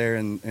day out there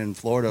in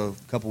Florida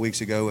a couple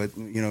weeks ago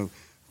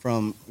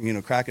from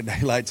crack of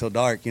daylight till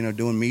dark,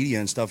 doing media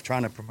and stuff,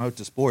 trying to promote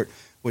the sport,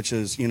 which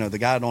is, the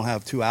guy don't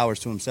have 2 hours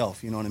to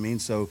himself, you know what I mean?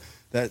 So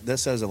that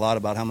says a lot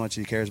about how much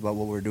he cares about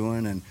what we're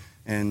doing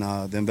and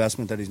the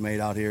investment that he's made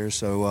out here.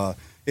 So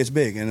it's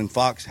big. And then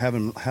Fox,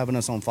 having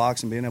us on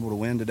Fox and being able to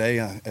win today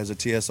as a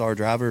TSR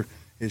driver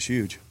is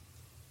huge.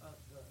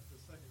 The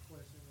second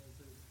question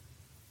is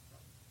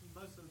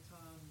most of the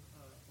time,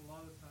 a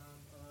lot of the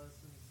time, us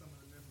and some of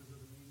the members of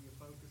the media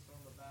focus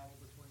on the battle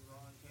between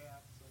Ron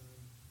Capps.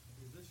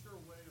 Is this your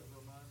way of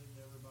reminding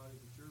everybody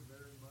that you're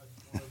very much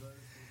one of those?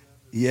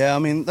 Yeah, I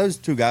mean, those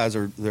two guys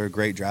they're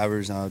great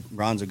drivers.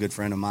 Ron's a good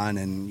friend of mine,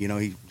 and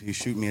he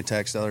shoot me a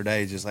text the other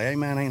day, just like, hey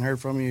man, I ain't heard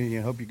from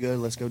you. Hope you're good.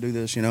 Let's go do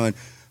this.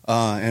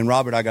 And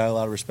Robert, I got a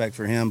lot of respect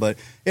for him, but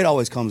it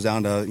always comes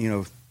down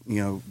to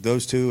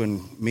those two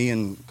and me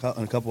and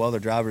a couple other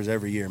drivers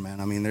every year, man.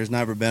 I mean, there's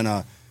never been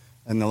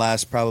in the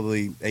last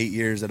probably 8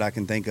 years that I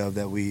can think of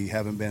that we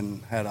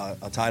haven't had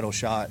a title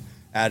shot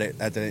at it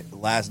at the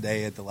last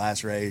day at the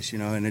last race,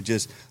 and it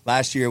just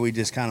last year we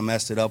just kind of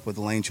messed it up with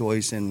the lane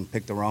choice and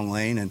picked the wrong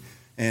lane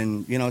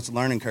and it's a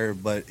learning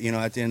curve, but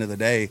at the end of the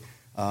day,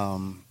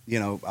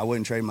 I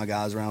wouldn't trade my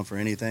guys around for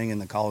anything,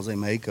 and the calls they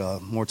make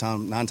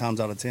 9 times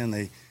out of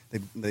 10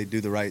 they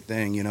do the right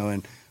thing,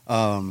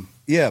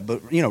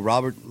 but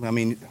Robert, I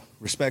mean,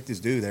 respect is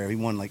due there. He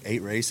won like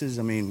 8 races.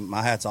 I mean,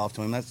 my hat's off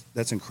to him.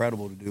 That's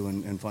incredible to do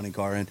in funny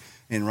car.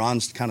 And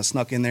Ron's kind of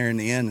snuck in there in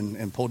the end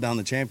and pulled down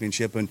the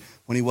championship when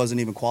he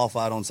wasn't even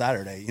qualified on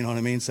Saturday. You know what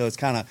I mean? So it's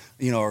kind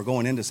of, or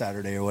going into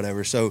Saturday or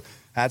whatever. So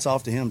hats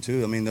off to him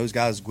too. I mean, those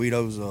guys,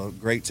 Guido's a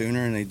great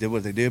tuner and they did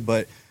what they did,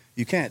 but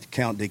you can't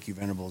count Dickie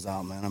Venables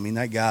out, man. I mean,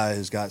 that guy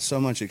has got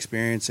so much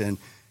experience and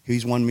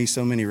he's won me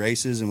so many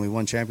races and we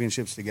won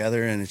championships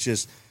together. And it's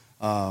just,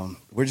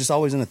 we're just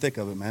always in the thick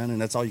of it, man. And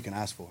that's all you can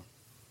ask for.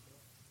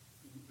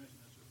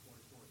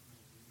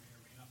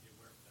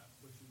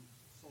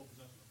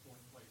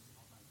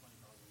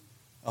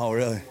 Oh,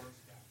 really?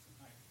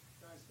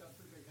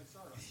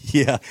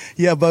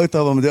 Yeah, both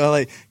of them.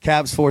 Like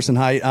Cap's force and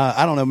height.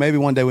 I don't know. Maybe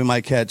one day we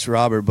might catch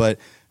Robert, but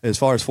as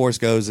far as force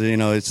goes,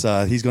 it's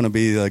he's going to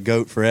be the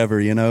GOAT forever,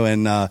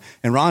 And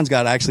Ron's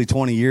got actually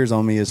 20 years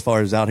on me as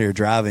far as out here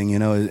driving,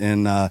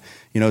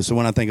 So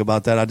when I think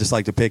about that, I just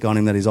like to pick on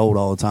him that he's old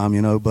all the time,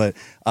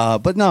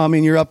 But no, I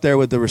mean, you're up there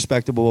with the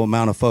respectable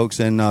amount of folks,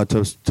 and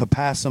to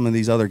pass some of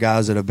these other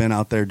guys that have been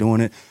out there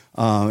doing it,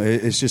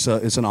 it's just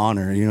it's an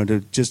honor, to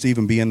just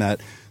even be in that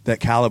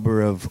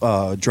caliber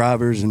of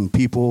drivers and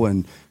people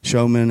and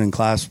showmen and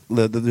class.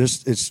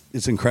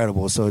 It's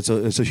incredible. So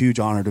it's a huge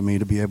honor to me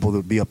to be able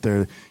to be up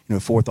there,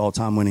 4th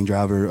all-time winning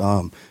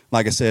driver.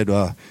 Like I said,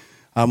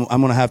 I'm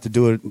going to have to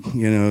do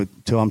it,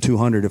 till I'm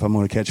 200 if I'm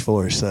going to catch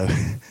Forrest. So.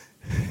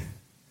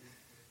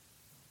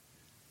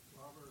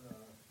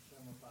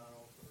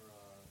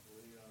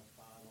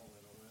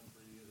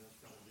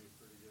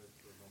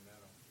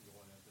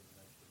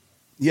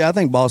 Yeah, I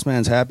think Boss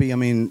Man's happy. I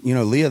mean,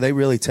 Leah, they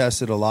really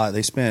tested a lot.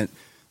 They spent,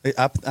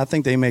 I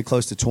think they made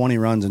close to 20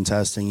 runs in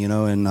testing,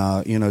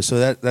 and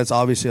so that's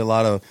obviously a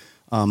lot of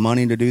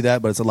money to do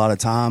that, but it's a lot of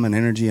time and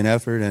energy and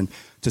effort. And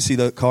to see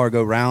the car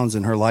go rounds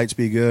and her lights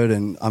be good.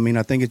 And I mean,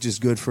 I think it's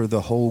just good for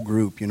the whole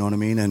group, you know what I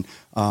mean? And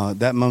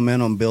that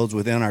momentum builds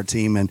within our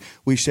team, and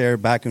we share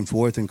back and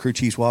forth, and crew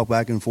chiefs walk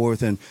back and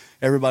forth, and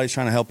everybody's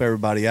trying to help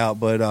everybody out.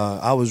 But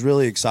I was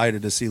really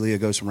excited to see Leah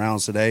go some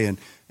rounds today, and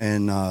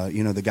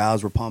you know, the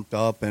guys were pumped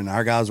up and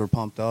our guys were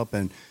pumped up,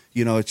 and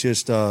you know, it's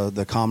just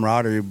the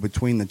camaraderie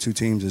between the two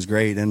teams is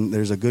great, and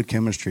there's a good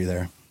chemistry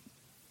there.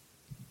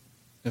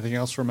 Anything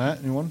else for Matt?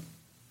 Anyone?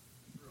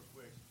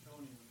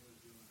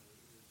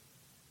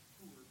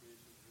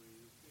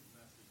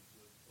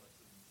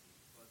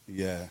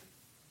 Yeah.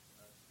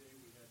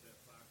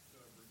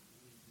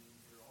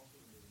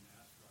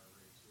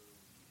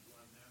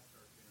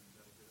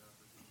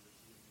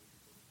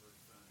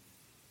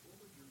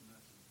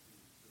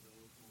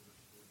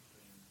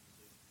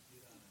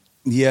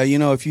 Yeah, you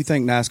know, if you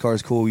think NASCAR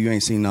is cool, you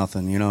ain't seen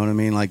nothing. You know what I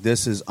mean? Like,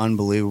 this is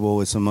unbelievable.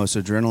 It's the most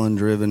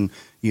adrenaline-driven,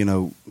 you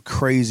know,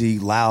 crazy,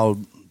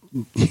 loud,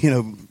 you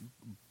know,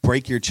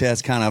 break your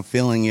chest kind of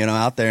feeling, you know,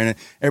 out there. And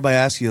everybody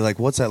asks you, like,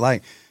 what's that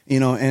like? You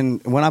know,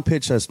 and when I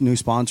pitch a new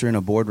sponsor in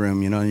a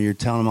boardroom, you know, and you're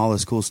telling them all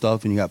this cool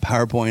stuff, and you got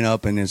PowerPoint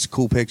up, and it's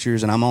cool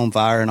pictures, and I'm on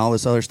fire, and all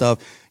this other stuff,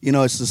 you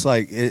know, it's just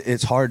like,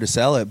 it's hard to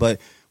sell it.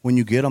 But when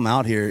you get them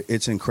out here,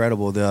 it's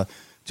incredible.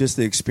 Just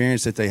the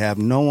experience that they have.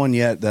 No one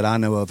yet that I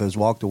know of has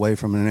walked away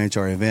from an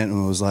NHRA event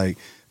and was like,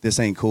 this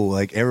ain't cool.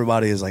 Like,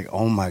 everybody is like,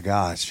 oh my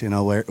gosh, you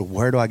know,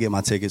 where do I get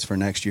my tickets for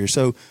next year?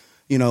 So,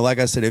 you know, like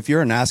I said, if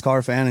you're a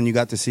NASCAR fan and you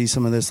got to see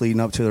some of this leading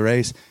up to the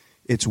race,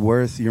 it's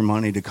worth your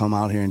money to come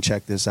out here and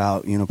check this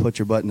out. You know, put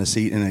your butt in the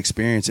seat and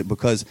experience it,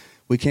 because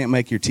we can't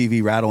make your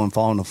TV rattle and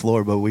fall on the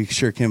floor, but we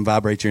sure can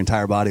vibrate your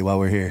entire body while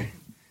we're here.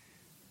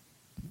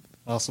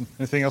 Awesome.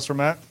 Anything else for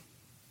Matt?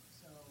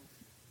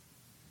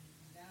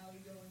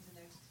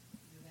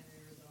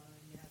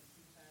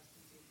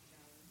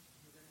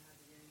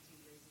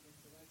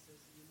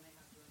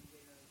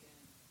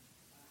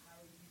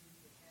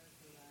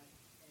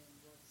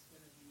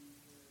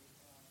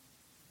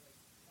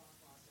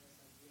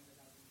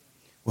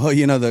 Well,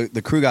 you know,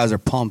 the crew guys are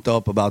pumped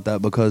up about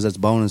that, because that's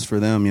bonus for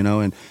them, you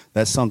know, and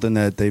that's something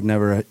that they've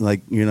never,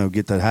 like, you know,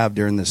 get to have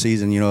during the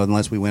season, you know,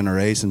 unless we win a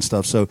race and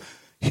stuff. So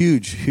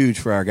huge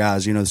for our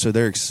guys, you know, so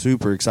they're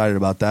super excited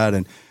about that.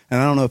 And I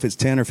don't know if it's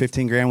 10 or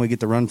 15 grand we get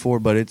to run for,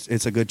 but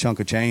it's a good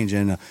chunk of change.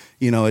 And,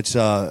 you know, it's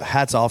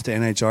hats off to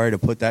NHRA to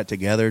put that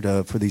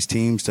together for these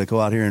teams to go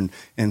out here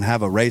and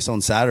have a race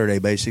on Saturday,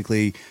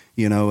 basically,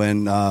 you know,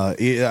 and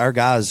our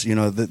guys, you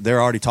know,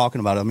 they're already talking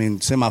about it. I mean,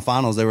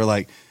 semifinals, they were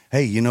like,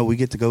 hey, you know, we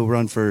get to go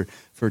run for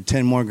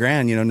 10 more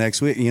grand, you know,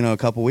 next week, you know, a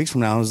couple weeks from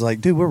now. I was like,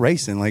 dude, we're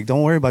racing. Like,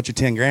 don't worry about your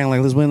 10 grand. Like,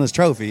 let's win this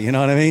trophy. You know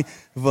what I mean?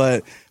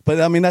 But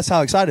I mean, that's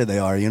how excited they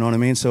are. You know what I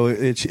mean? So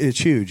it's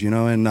huge, you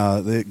know, and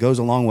it goes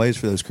a long ways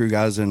for those crew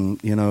guys, and,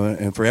 you know,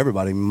 and for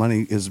everybody.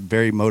 Money is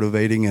very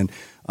motivating, and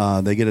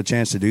they get a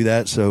chance to do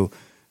that. So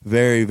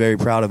very, very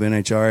proud of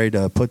NHRA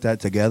to put that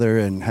together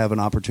and have an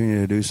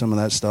opportunity to do some of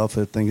that stuff.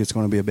 I think it's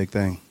going to be a big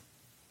thing.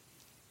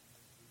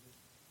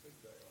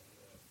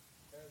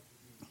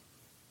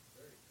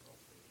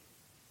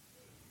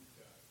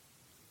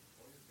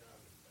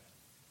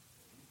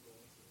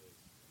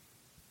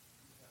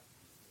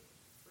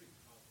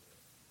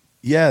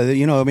 Yeah,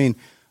 you know, I mean,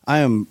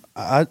 I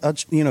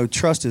you know,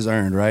 trust is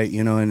earned, right?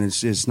 You know, and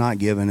it's not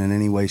given in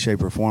any way,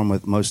 shape, or form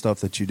with most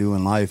stuff that you do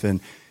in life. And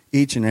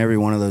each and every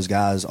one of those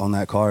guys on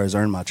that car has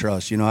earned my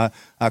trust. You know,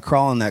 I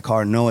crawl in that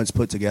car, know it's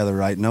put together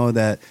right, know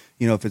that,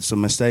 you know, if it's a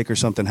mistake or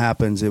something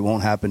happens, it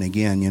won't happen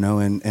again, you know,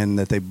 and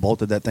that they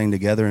bolted that thing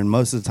together. And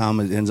most of the time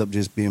it ends up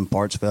just being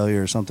parts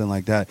failure or something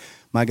like that.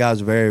 My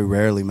guys very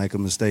rarely make a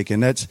mistake,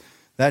 and that's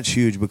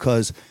huge,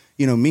 because,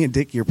 you know, me and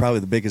Dickie are probably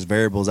the biggest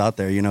variables out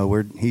there. You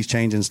know, he's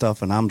changing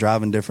stuff and I'm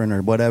driving different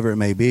or whatever it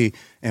may be.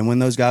 And when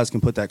those guys can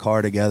put that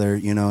car together,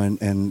 you know,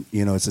 and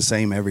you know, it's the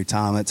same every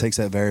time, it takes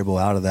that variable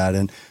out of that.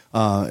 And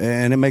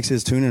it makes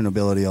his tuning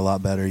ability a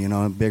lot better, you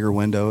know, a bigger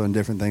window and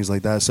different things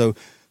like that. So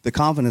the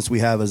confidence we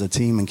have as a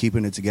team and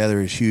keeping it together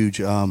is huge.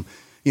 You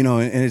know,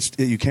 and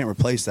you can't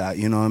replace that.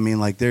 You know what I mean?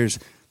 Like, there's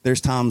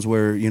times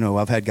where, you know,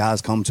 I've had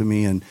guys come to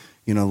me and,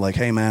 you know, like,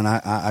 hey, man,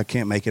 I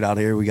can't make it out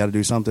here. We got to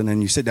do something.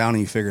 And you sit down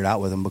and you figure it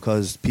out with them,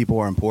 because people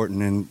are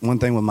important. And one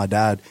thing with my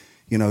dad,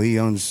 you know, he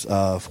owns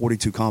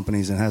 42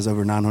 companies and has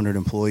over 900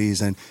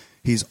 employees. And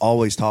he's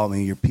always taught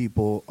me, your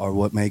people are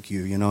what make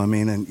you, you know what I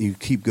mean? And you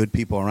keep good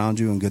people around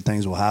you and good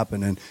things will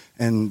happen.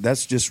 And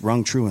that's just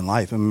rung true in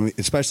life. I mean,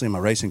 especially in my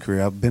racing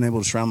career, I've been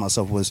able to surround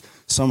myself with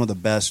some of the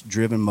best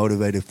driven,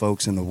 motivated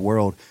folks in the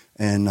world.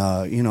 And,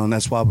 you know, and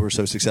that's why we're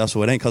so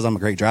successful. It ain't because I'm a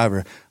great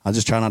driver. I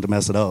just try not to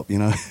mess it up, you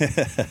know.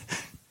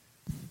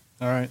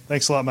 All right.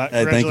 Thanks a lot, Matt.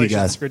 Hey, thank you,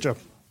 guys. Great job.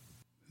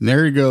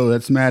 There you go.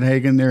 That's Matt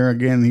Hagan there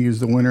again. He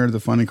is the winner of the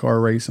funny car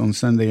race on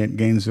Sunday at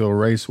Gainesville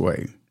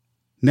Raceway.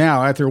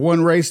 Now, after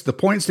one race, the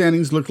point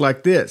standings look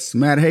like this.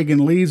 Matt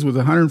Hagan leads with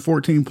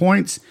 114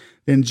 points.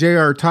 Then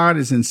J.R. Todd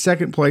is in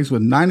second place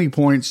with 90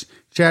 points.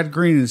 Chad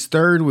Green is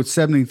third with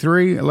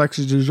 73.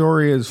 Alexis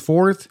DeJoria is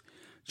fourth.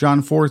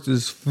 John Forth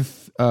is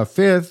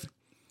fifth.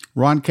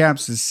 Ron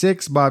Capps is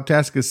 6th. Bob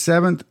Task is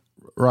 7th.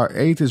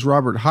 8th is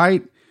Robert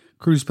Height.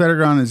 Cruz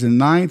Pedregon is in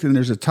 9th. And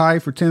there's a tie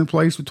for 10th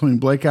place between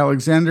Blake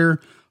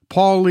Alexander,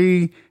 Paul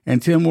Lee,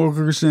 and Tim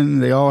Wilkerson.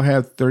 They all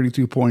have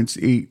 32 points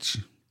each.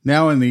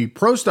 Now, in the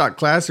Pro Stock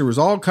class, there was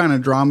all kind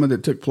of drama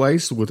that took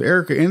place with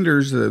Erica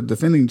Enders, the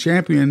defending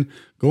champion,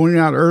 going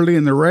out early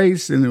in the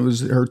race. And it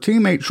was her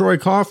teammate, Troy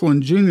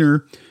Coughlin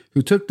Jr.,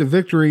 who took the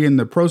victory in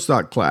the Pro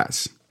Stock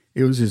class.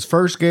 It was his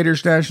first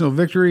Gators National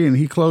victory, and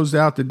he closed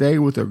out the day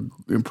with an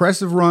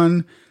impressive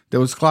run that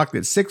was clocked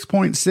at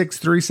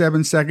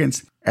 6.637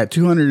 seconds at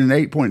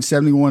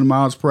 208.71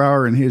 miles per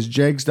hour in his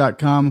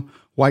Jegs.com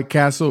White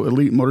Castle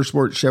Elite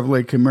Motorsport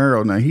Chevrolet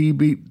Camaro. Now, he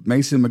beat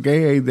Mason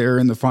McGahey there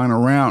in the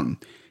final round.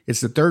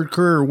 It's the third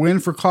career win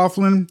for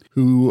Coughlin,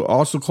 who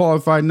also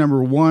qualified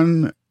number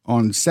 1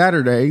 on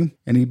Saturday,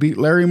 and he beat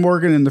Larry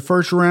Morgan in the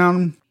first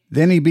round.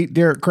 Then he beat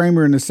Derek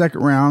Kramer in the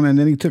second round, and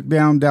then he took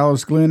down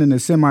Dallas Glenn in the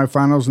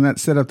semifinals, and that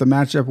set up the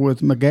matchup with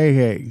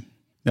McGahey.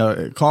 Now,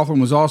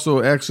 Coughlin was also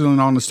excellent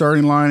on the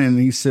starting line, and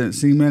he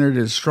cemented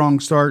his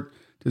strong start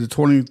to the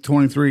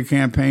 2023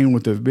 campaign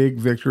with a big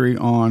victory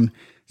on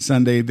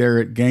Sunday there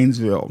at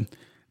Gainesville.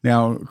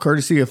 Now,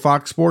 courtesy of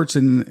Fox Sports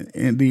and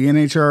the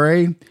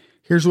NHRA,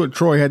 here's what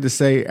Troy had to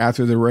say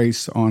after the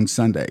race on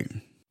Sunday.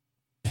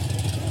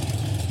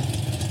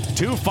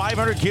 Two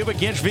 500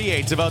 cubic inch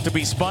V8s about to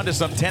be spun to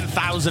some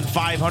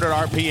 10,500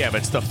 RPM.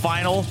 It's the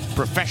final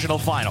professional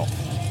final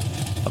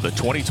of the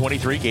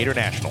 2023 Gator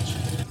Nationals.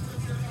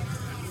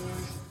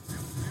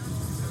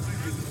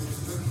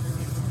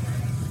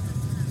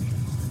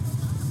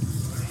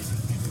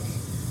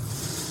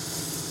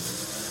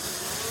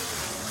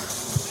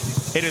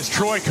 It is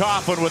Troy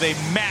Coughlin with a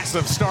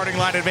massive starting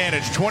line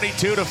advantage,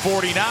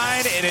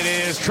 22-49, and it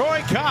is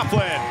Troy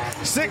Coughlin,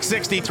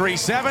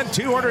 663.7,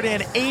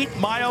 208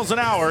 miles an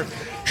hour.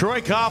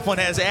 Troy Coughlin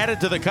has added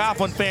to the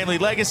Coughlin family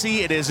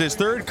legacy. It is his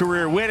third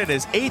career win and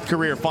his 8th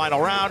career final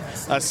round.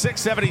 A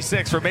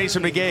 676 for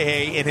Mason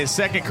McGahey in his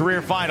second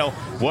career final.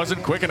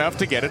 Wasn't quick enough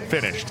to get it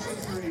finished.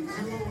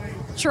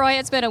 Troy,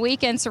 it's been a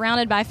weekend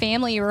surrounded by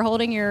family. You were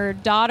holding your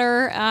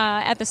daughter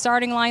at the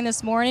starting line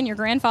this morning. Your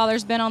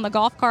grandfather's been on the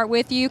golf cart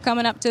with you,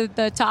 coming up to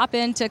the top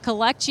end to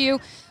collect you.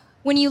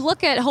 When you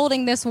look at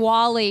holding this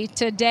Wally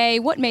today,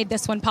 what made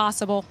this one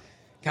possible?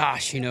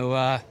 Gosh,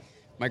 my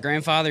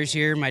grandfather's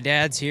here, my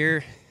dad's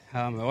here,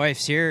 my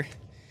wife's here.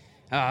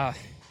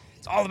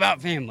 It's all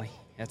about family.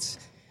 That's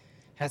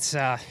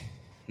the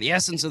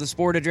essence of the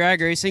sport of drag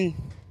racing.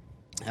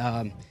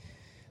 All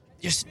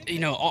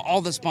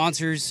the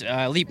sponsors,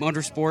 Elite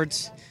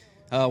Motorsports,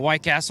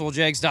 White Castle,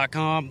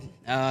 Jegs.com,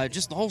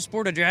 just the whole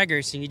sport of drag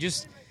racing.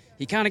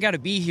 You kind of got to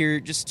be here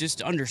just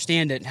to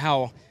understand it,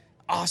 how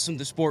awesome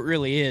the sport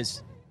really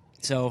is.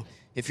 So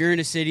if you're in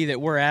a city that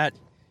we're at,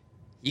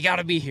 you got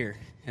to be here,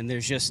 and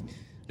there's just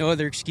no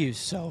other excuse.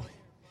 So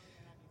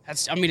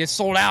it's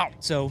sold out.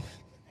 So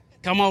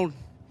come on,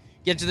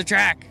 get to the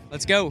track.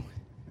 Let's go.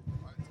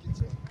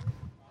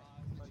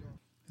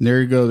 And there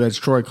you go. That's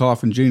Troy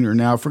Coughlin Jr.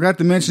 Now, I forgot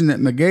to mention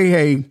that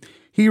McGahey,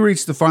 he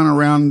reached the final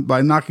round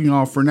by knocking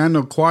off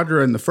Fernando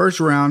Quadra in the first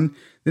round.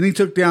 Then he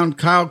took down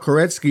Kyle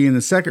Koretsky in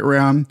the second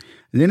round.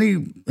 And then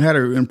he had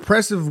an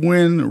impressive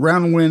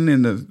round win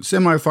in the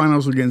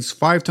semifinals against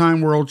 5-time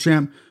world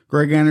champ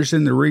Greg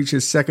Anderson to reach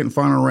his second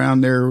final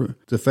round there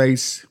to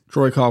face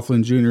Troy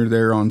Coughlin Jr.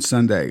 there on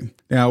Sunday.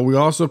 Now, we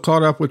also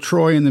caught up with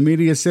Troy in the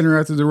media center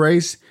after the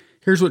race.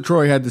 Here's what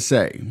Troy had to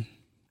say.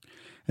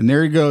 And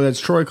there you go. That's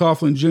Troy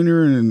Coughlin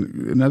Jr.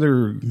 and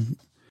another.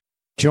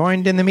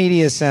 Joined in the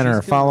media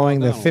center following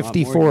the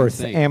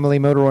 54th Amalie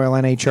Motor Oil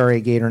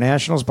NHRA Gator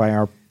Nationals by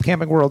our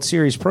Camping World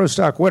Series Pro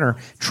Stock winner,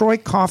 Troy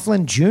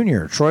Coughlin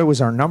Jr. Troy was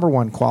our number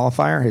 1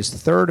 qualifier, his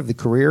third of the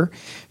career,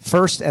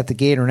 first at the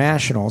Gator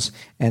Nationals,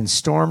 and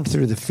stormed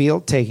through the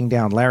field, taking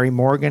down Larry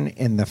Morgan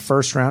in the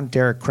first round,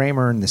 Derek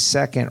Kramer in the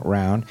second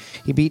round.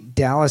 He beat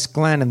Dallas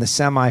Glenn in the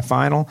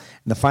semifinal.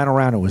 In the final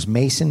round, it was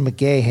Mason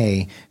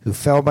McGahey who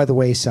fell by the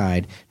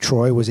wayside.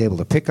 Troy was able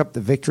to pick up the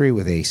victory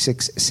with a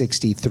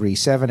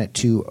 663.7 at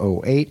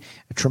 208.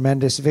 A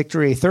tremendous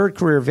victory, a third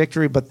career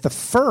victory, but the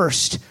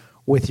first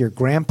with your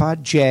grandpa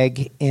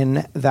Jeg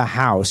in the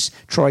house.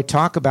 Troy,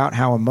 talk about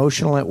how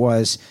emotional it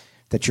was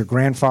that your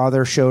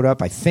grandfather showed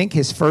up. I think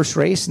his first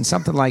race in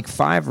something like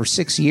 5 or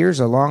 6 years,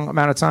 a long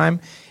amount of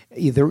time.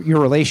 Your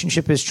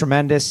relationship is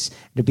tremendous.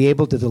 To be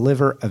able to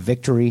deliver a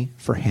victory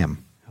for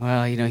him.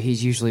 Well,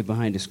 he's usually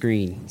behind a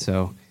screen,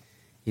 so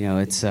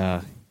it's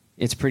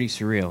pretty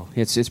surreal.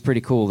 It's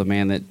pretty cool. The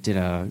man that did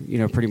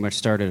pretty much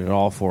started it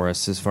all for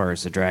us as far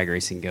as the drag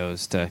racing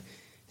goes. To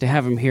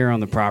have him here on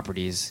the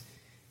properties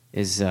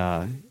is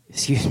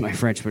excuse my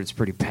French, but it's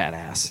pretty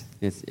badass.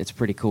 It's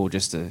pretty cool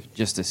just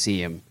to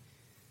see him.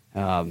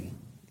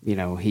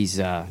 He's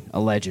a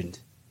legend.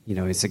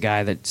 He's a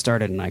guy that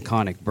started an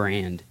iconic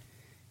brand,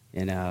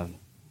 and an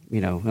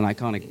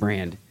iconic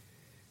brand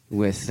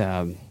with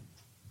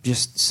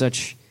just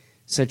such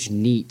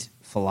neat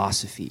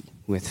philosophy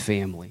with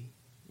family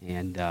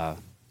and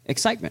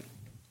excitement.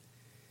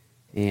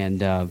 And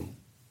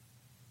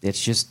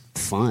it's just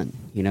fun.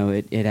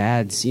 It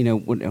adds,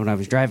 when I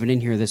was driving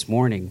in here this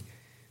morning,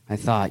 I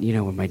thought,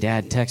 when my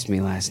dad texted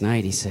me last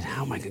night, he said,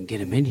 how am I going to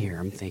get him in here?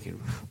 I'm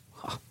thinking,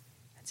 oh,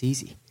 that's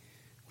easy.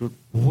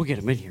 We'll get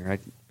him in here. I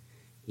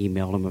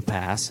emailed him a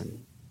pass,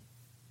 and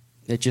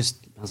I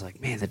was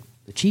like, man,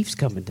 the Chief's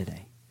coming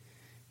today.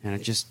 And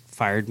it just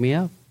fired me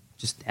up.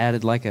 Just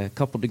added like a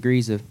couple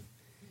degrees of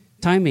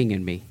timing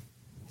in me.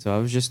 So I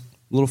was just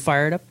a little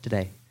fired up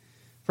today.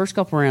 First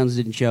couple rounds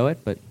didn't show it,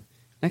 but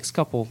next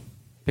couple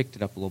picked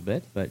it up a little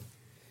bit. But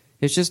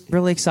it's just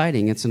really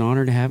exciting. It's an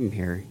honor to have him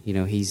here.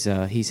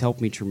 He's helped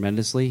me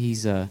tremendously.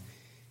 He's a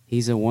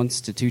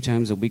once to 2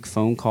 times a week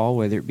phone call,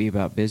 whether it be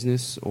about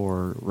business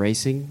or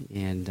racing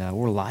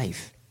or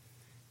life.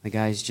 The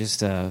guy's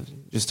just a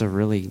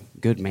really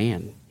good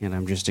man, and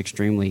I'm just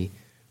extremely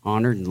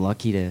honored and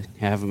lucky to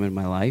have him in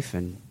my life,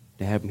 and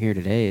to have him here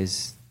today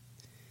is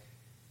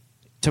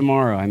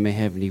tomorrow I may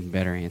have an even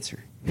better answer.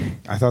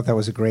 I thought that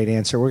was a great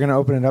answer. We're going to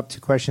open it up to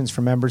questions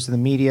from members of the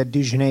media.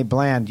 Dujanay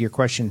Bland, your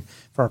question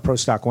for our Pro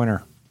Stock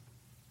winner.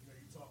 You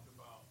talked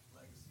about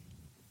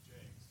legacy with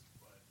Jags,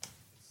 but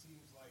it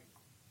seems like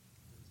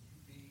with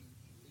you being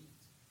elite,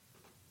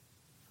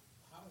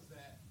 how does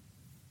that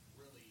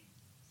really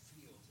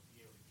feel to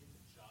be able to get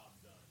the job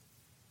done?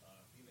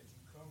 Being that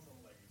you come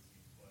from legacy,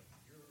 but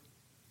you're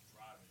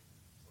driving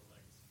for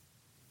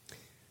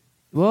legacy.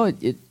 Well,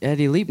 at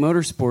Elite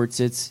Motorsports,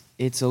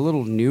 it's a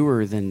little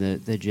newer than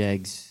the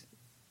Jags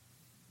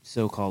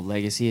so-called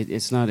legacy. It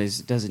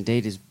doesn't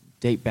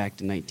date back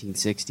to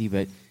 1960,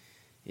 but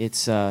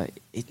it's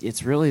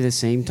really the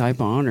same type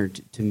of honor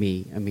to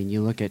me. I mean,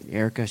 you look at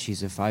Erica;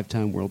 she's a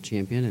 5-time world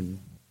champion, and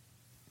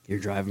you're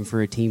driving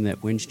for a team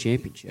that wins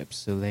championships.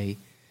 So they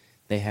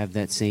have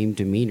that same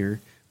demeanor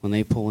when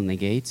they pull in the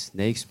gates.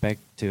 They expect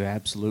to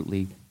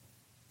absolutely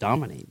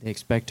dominate. They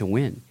expect to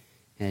win.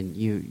 And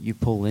you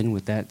pull in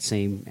with that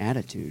same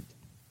attitude,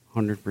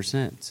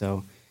 100%.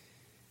 So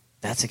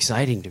that's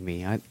exciting to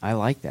me. I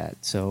like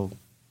that. So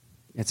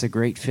it's a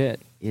great fit.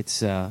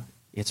 It's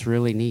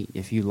really neat.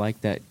 If you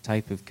like that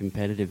type of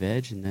competitive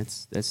edge, and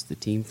that's the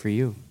team for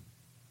you.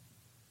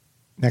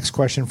 Next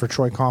question for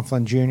Troy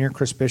Coughlin Jr.,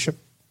 Chris Bishop.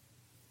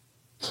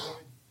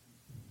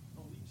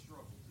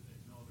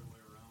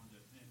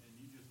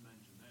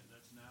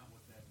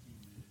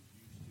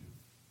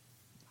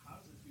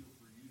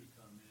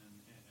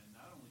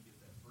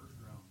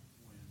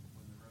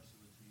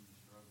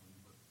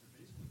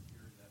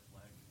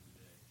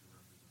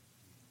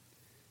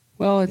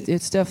 Well,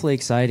 it's definitely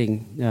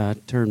exciting.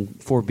 Turn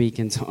 4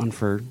 beacons on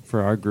for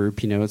our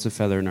group. It's a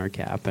feather in our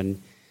cap,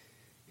 and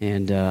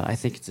I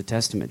think it's a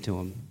testament to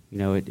them.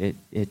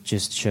 It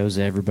just shows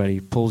that everybody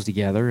pulls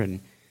together and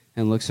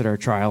looks at our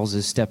trials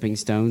as stepping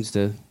stones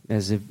to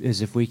as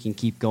if we can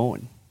keep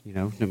going.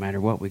 No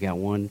matter what, we got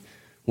one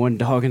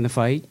dog in the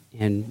fight,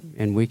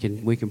 and we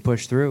can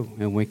push through,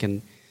 and we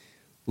can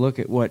look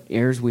at what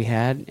errors we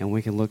had, and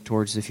we can look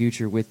towards the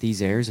future with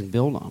these errors and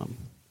build on them.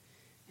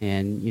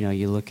 And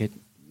you look at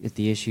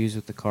the issues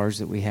with the cars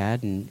that we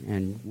had,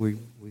 and we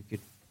could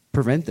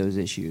prevent those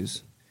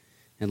issues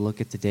and look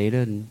at the data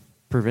and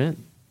prevent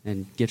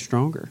and get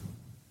stronger.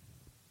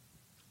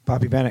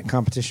 Bobby Bennett,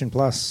 Competition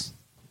Plus.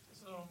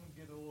 So I'm going to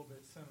get a little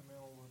bit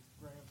sentimental with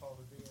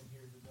Grandfather being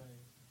here today.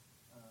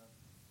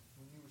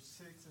 When you were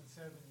 6 and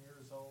 7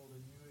 years old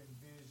and you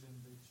envisioned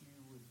that you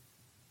would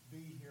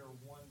be here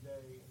one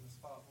day in the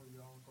spot where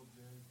your Uncle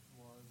Jed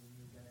was and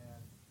your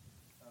dad,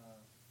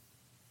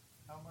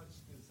 how much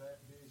does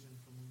that vision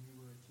from when you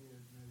were a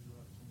kid measure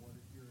up to what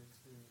you're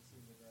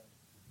experiencing today?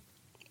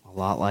 A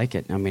lot like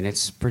it. I mean,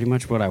 it's pretty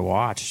much what I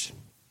watched.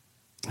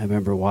 I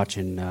remember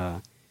watching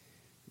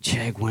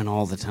Jag win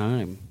all the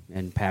time,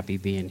 and Pappy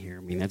being here.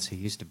 I mean, that's who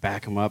used to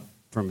back him up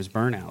from his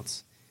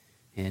burnouts,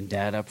 and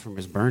Dad up from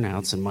his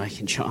burnouts, and Mike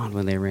and John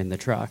when they ran the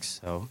trucks.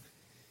 So,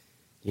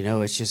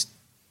 it's just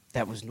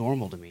that was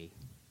normal to me,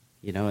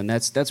 and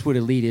that's what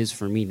Elite is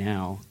for me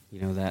now.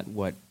 That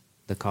what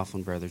the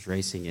Coughlin Brothers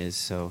Racing is.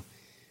 So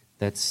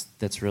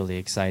that's really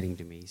exciting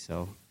to me.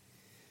 So,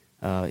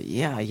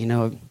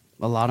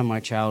 a lot of my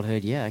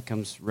childhood, it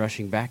comes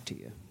rushing back to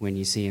you when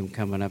you see him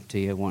coming up to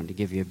you, wanting to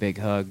give you a big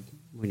hug.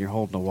 When you're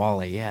holding a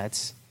Wally,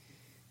 it's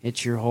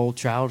your whole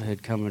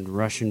childhood coming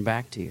rushing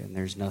back to you, and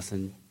there's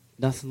nothing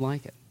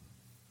like it.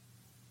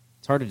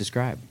 It's hard to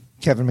describe.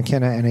 Kevin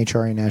McKenna,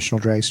 NHRA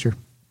National Dragster.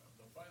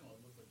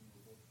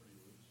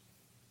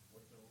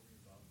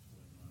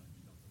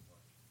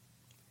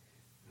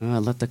 I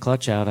let the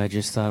clutch out. I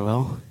just thought,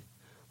 well,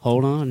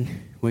 hold on.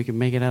 We can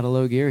make it out of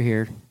low gear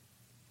here.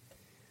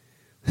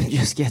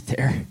 Just get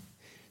there.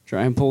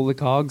 Try and pull the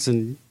cogs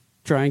and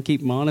try and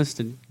keep them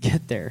honest and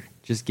get there.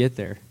 Just get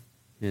there.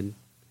 And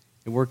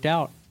it worked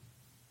out.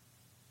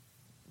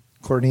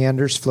 Courtney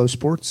Enders, Flow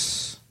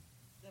Sports.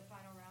 The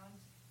final round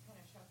kind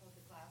of shuffled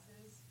the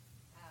classes.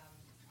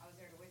 I was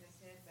there to witness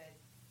it, but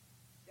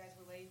you guys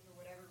were late for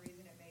whatever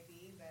reason it may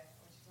be. But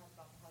I want you to talk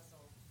about the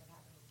hustle that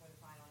happened before the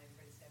final and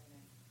everybody stepping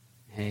in.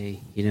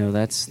 Hey,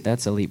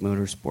 that's Elite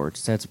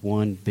Motorsports. That's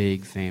one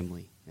big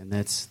family. And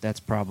that's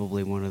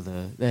probably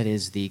that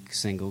is the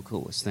single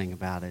coolest thing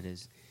about it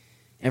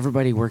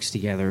everybody works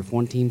together. If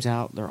one team's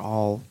out, they're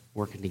all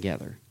working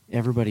together.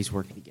 Everybody's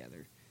working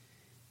together.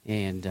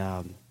 And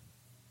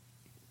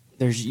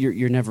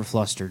you're never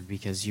flustered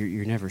because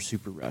you're never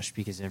super rushed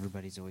because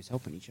everybody's always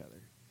helping each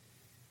other.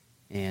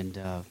 And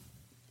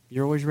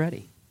you're always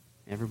ready.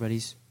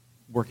 Everybody's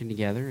working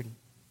together, and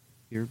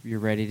you're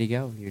ready to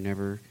go. You're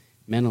never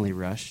mentally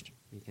rushed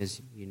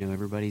because you know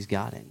everybody's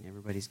got it. And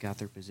everybody's got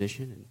their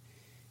position, and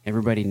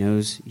everybody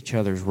knows each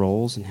other's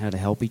roles and how to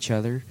help each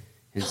other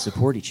and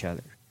support each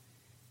other.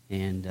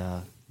 And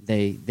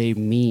they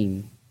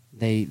mean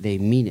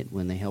it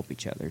when they help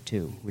each other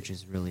too, which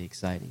is really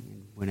exciting.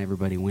 And when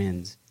everybody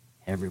wins,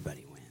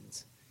 everybody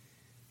wins.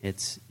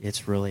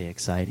 It's really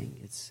exciting.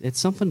 It's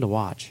something to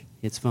watch.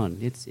 It's fun.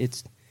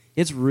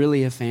 It's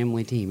really a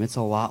family team. It's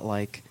a lot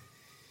like,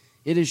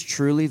 it is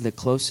truly the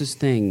closest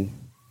thing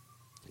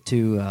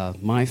to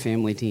my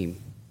family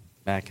team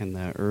back in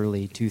the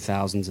early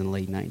 2000s and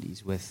late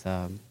 90s with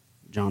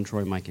John,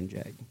 Troy, Mike, and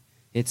Jeg.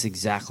 It's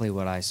exactly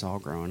what I saw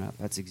growing up.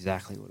 That's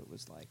exactly what it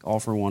was like. All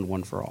for one,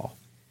 one for all.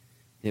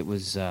 It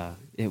was a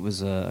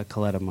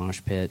Coletta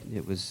mosh pit.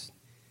 It was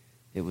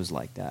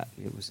like that.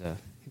 It was a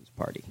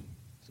party.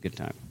 It was a good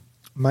time.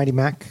 Mighty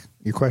Mac,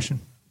 your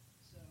question?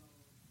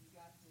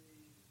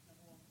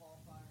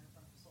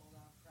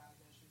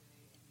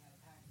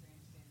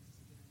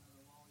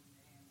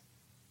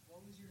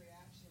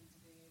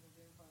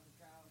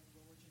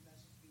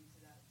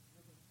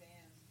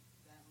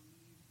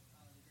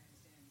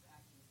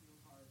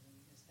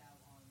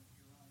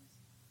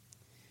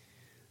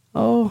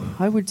 Oh,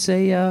 I would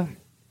say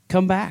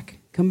come back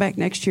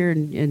next year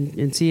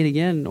and see it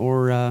again,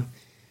 or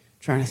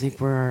trying to think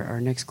where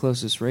our next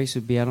closest race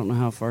would be. I don't know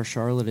how far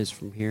Charlotte is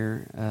from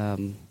here.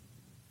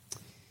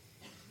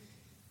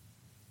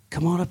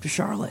 Come on up to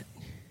Charlotte.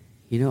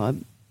 You know,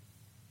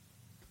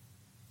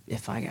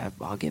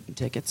 I'll get them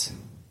tickets.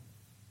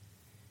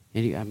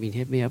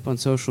 Hit me up on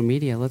social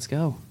media. Let's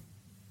go.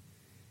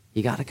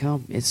 You got to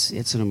come.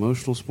 It's an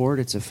emotional sport.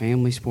 It's a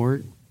family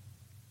sport.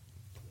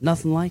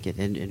 Nothing like it.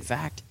 And in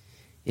fact,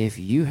 if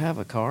you have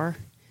a car,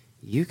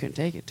 you can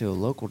take it to a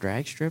local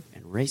drag strip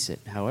and race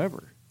it.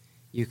 However,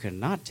 you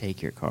cannot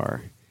take your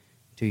car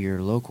to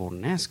your local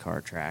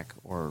NASCAR track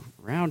or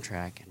round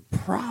track, and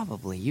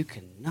probably you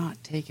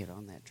cannot take it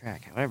on that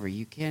track. However,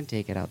 you can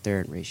take it out there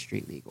and race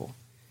street legal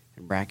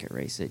and bracket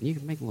race it, and you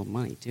can make a little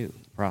money too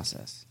in the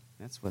process.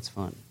 That's what's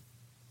fun.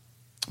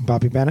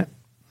 Bobby Bennett?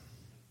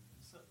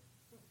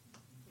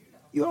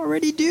 You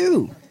already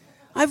do.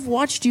 I've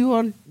watched you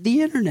on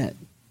the internet.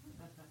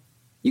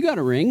 You got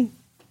a ring.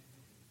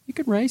 You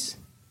can race.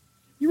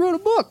 You wrote a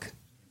book.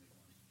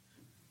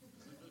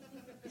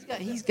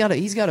 He's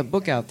got a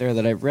book out there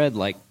that I've read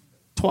like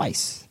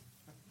twice.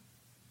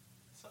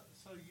 So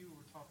you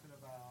were talking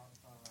about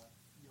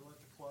you let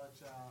the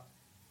clutch out.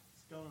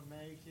 It's going to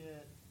make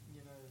it,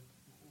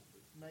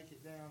 make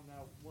it down.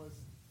 Now, was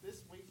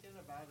this weekend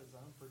about as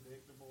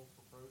unpredictable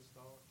for Pro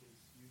Stock as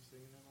you've seen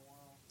in a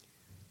while?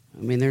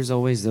 I mean, there's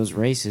always those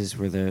races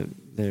where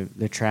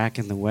the track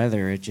and the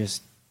weather,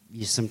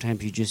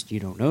 sometimes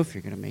you don't know if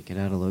you're going to make it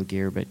out of low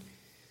gear. But,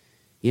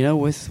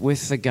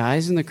 with the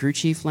guys in the crew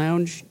chief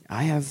lounge,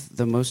 I have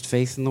the most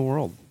faith in the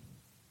world.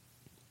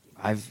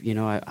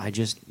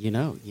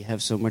 You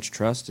have so much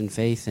trust and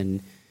faith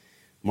in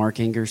Mark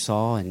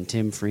Ingersoll and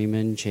Tim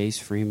Freeman, Chase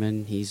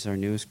Freeman. He's our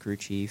newest crew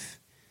chief.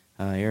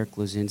 Eric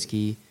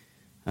Lozinski.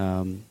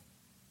 All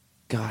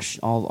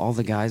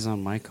the guys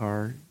on my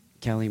car,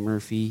 Kelly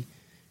Murphy,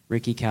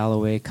 Ricky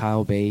Calloway,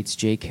 Kyle Bates,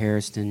 Jake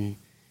Harrison,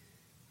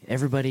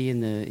 everybody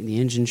in the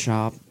engine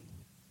shop.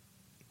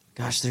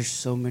 Gosh, there's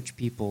so much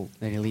people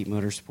at Elite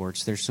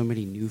Motorsports. There's so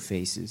many new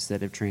faces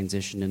that have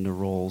transitioned into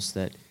roles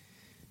that,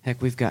 heck,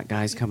 we've got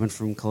guys coming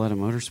from Coletta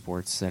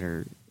Motorsports that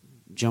are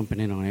jumping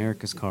in on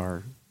Erica's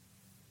car.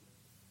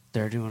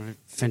 They're doing a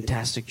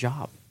fantastic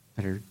job.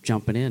 That are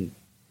jumping in.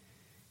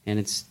 And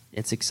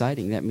it's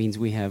exciting. That means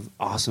we have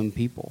awesome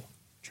people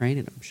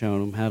training them,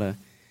 showing them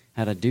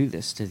how to do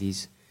this to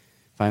these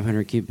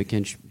 500 cubic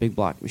inch big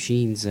block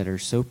machines that are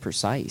so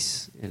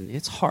precise, and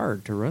it's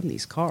hard to run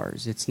these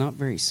cars. It's not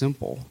very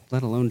simple,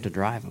 let alone to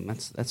drive them.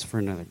 That's for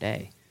another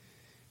day.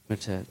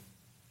 But to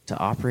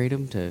operate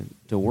them,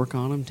 to work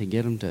on them, to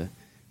get them to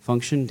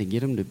function, to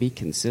get them to be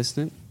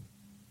consistent,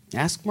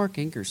 ask Mark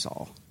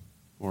Ingersoll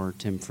or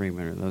Tim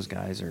Freeman or those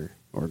guys or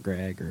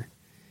Greg or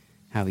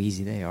how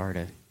easy they are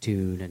to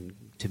tune and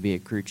to be a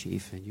crew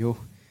chief, and you'll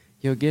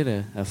get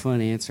a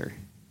fun answer.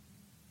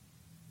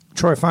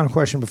 Troy, final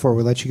question before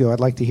we let you go. I'd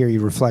like to hear you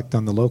reflect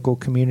on the local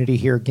community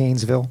here at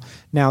Gainesville.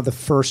 Now the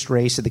first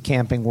race of the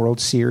Camping World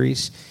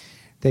Series.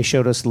 They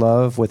showed us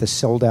love with a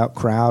sold-out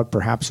crowd,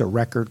 perhaps a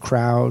record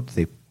crowd.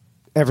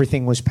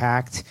 Everything was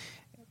packed.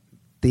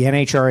 The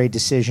NHRA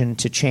decision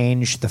to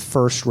change the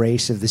first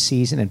race of the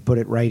season and put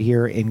it right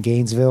here in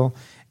Gainesville,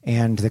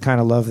 and the kind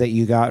of love that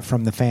you got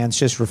from the fans.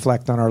 Just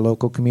reflect on our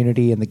local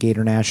community and the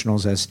Gator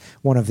Nationals as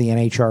one of the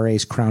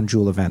NHRA's crown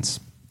jewel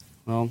events.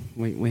 Well,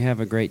 we have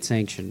a great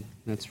sanction,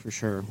 that's for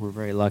sure. We're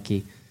very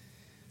lucky.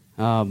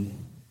 I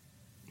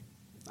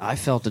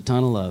felt a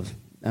ton of love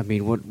I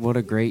mean, what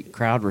a great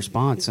crowd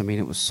response. I mean,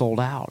 it was sold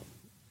out.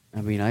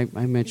 I mean, I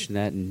mentioned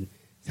that in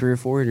 3 or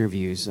 4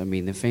 interviews. I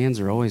mean, the fans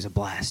are always a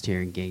blast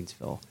here in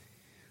Gainesville.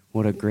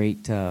 What a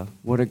great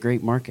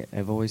market.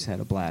 I've always had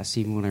a blast.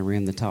 Even when I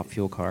ran the Top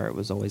Fuel car, it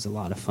was always a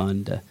lot of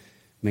fun to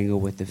mingle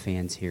with the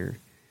fans here.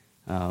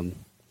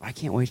 I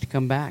can't wait to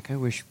come back. I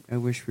wish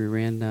we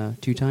ran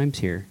 2 times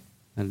here,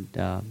 and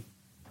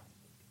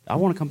I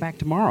want to come back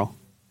tomorrow,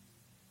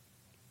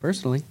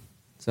 personally.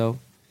 So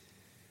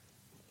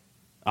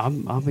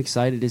I'm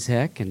excited as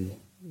heck, and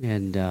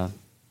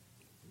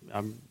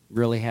I'm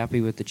really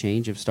happy with the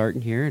change of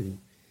starting here, and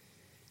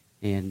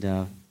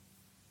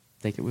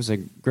think it was a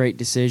great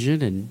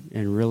decision,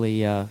 and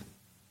really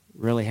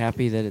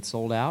happy that it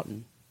sold out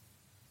and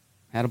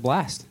had a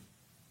blast.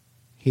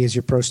 He is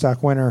your Pro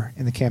Stock winner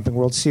in the Camping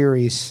World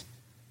Series,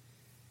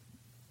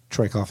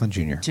 Troy Coughlin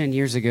Jr. 10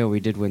 years ago, we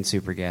did win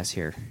Super Gas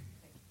here.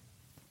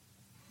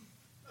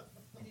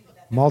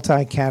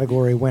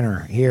 Multi-category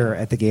winner here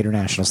at the Gator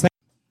Nationals.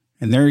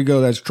 And there you go.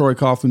 That's Troy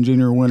Coughlin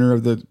Jr., winner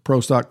of the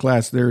Pro Stock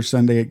class there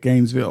Sunday at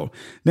Gainesville.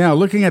 Now,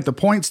 looking at the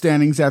point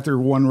standings after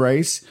one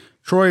race,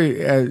 Troy,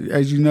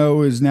 as you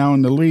know, is now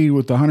in the lead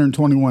with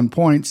 121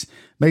 points.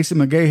 Mason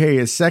McGahey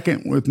is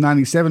second with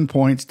 97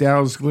 points.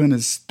 Dallas Glenn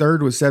is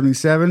third with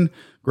 77.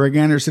 Greg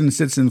Anderson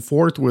sits in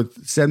fourth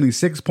with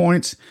 76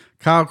 points.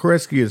 Kyle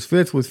Koreski is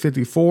fifth with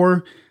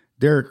 54.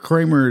 Derek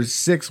Kramer is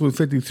sixth with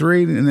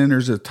 53. And then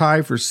there's a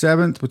tie for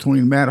seventh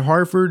between Matt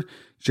Harford,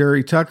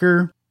 Jerry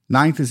Tucker.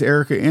 Ninth is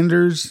Erica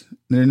Enders.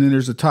 And then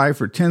there's a tie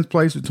for 10th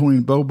place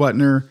between Bo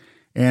Butner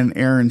and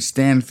Aaron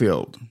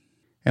Stanfield.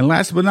 And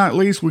last but not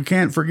least, we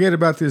can't forget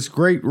about this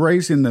great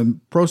race in the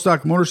Pro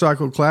Stock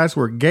motorcycle class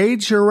where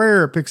Gage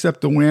Herrera picks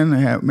up the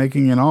win,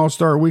 making an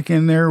all-star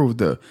weekend there with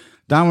the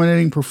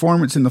dominating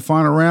performance in the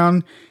final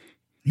round.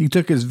 He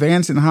took his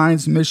Vance and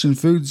Hines Mission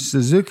Foods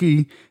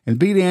Suzuki and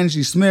beat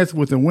Angie Smith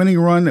with a winning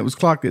run that was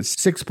clocked at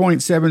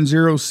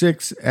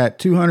 6.706 at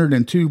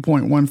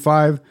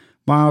 202.15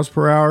 miles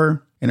per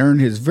hour and earned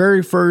his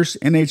very first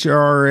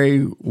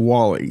NHRA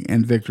Wally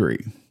and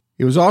victory.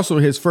 It was also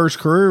his first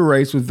career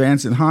race with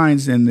Vance and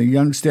Hines, and the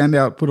young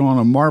standout put on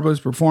a marvelous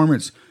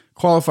performance.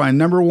 Qualifying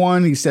number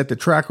 1, he set the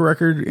track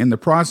record. In the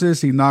process,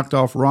 he knocked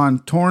off Ron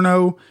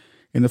Torno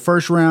in the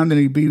first round,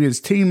 and he beat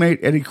his teammate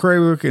Eddie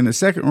Krawick in the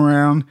second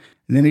round.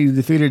 And then he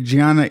defeated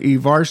Gianna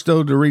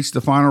Ivarsto to reach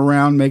the final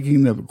round,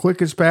 making the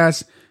quickest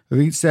pass of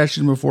each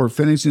session before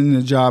finishing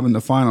the job in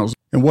the finals.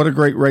 And what a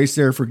great race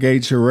there for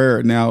Gage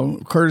Herrera. Now,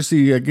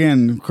 courtesy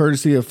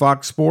of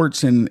Fox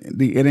Sports and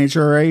the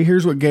NHRA,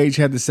 here's what Gage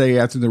had to say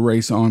after the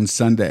race on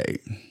Sunday.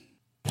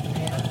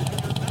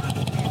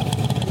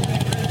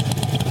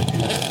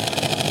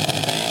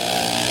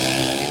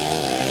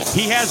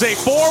 He has a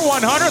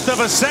 4/100th of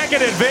a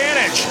second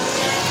advantage.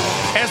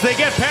 As they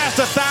get past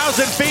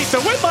 1,000 feet, the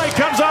win light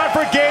comes on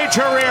for Gage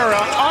Herrera.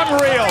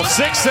 Unreal,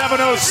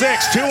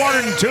 6.706,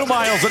 202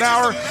 miles an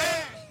hour.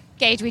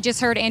 Gage, we just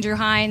heard Andrew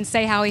Hines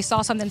say how he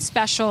saw something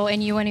special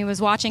in you when he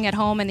was watching at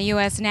home in the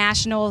U.S.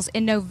 Nationals.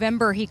 In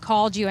November, he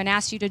called you and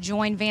asked you to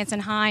join Vance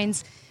and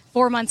Hines.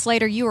 4 months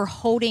later, you were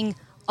holding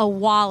a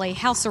Wally.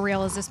 How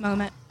surreal is this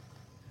moment?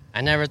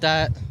 I never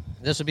thought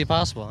this would be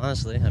possible,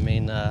 honestly. I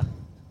mean,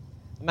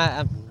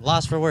 I'm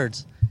lost for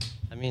words.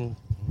 I mean,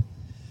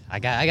 I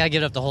got to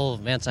give up the whole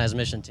Vance and Hines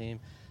Mission team,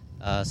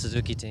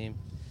 Suzuki team.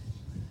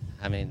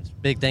 I mean,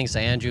 big thanks to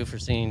Andrew for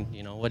seeing,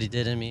 what he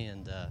did in me,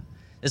 and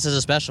this is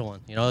a special one.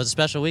 It was a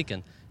special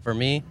weekend for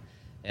me,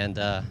 and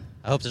I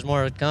hope there's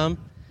more to come.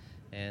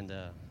 And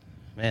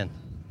man,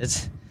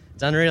 it's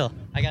unreal.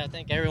 I got to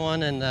thank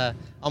everyone and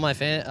all my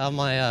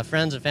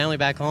friends and family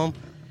back home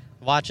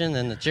watching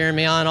and cheering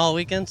me on all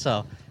weekend.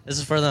 So this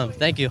is for them.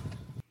 Thank you.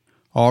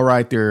 All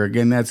right, there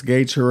again. That's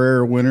Gage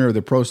Herrera, winner of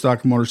the Pro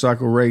Stock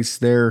motorcycle race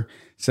there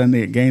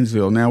Sunday at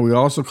Gainesville. Now we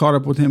also caught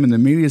up with him in the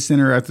media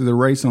center after the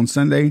race on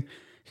Sunday.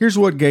 Here's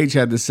what Gage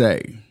had to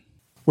say.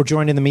 We're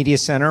joined in the media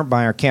center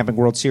by our Camping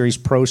World Series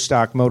Pro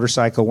Stock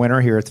motorcycle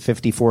winner here at the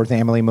 54th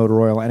Amalie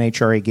Motor Oil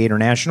NHRA Gator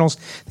Nationals,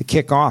 the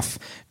kickoff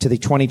to the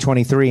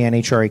 2023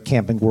 NHRA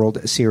Camping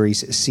World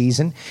Series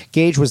season.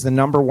 Gage was the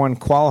number 1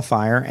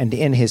 qualifier, and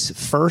in his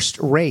first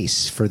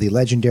race for the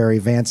legendary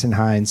Vance and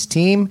Hines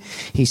team,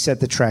 he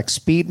set the track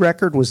speed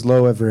record, was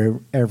low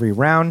every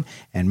round,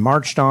 and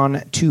marched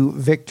on to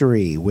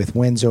victory with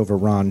wins over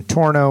Ron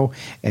Torno,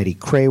 Eddie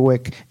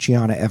Krawick,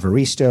 Gianna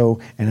Evaristo,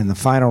 and in the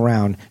final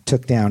round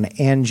took down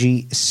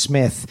Angie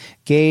Smith.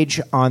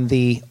 Gage, on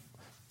the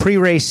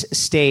pre-race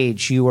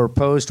stage, you were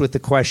posed with the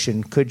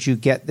question, could you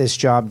get this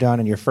job done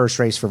in your first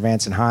race for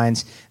Vance and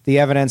Hines? The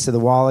evidence of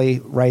the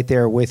Wally right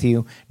there with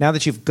you. Now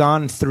that you've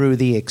gone through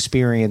the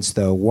experience,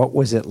 though, what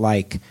was it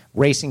like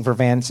racing for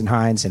Vance and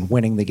Hines and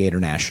winning the Gator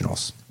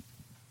Nationals?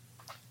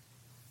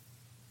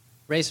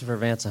 Racing for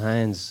Vance and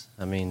Hines,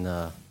 I mean,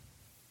 it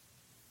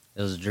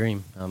was a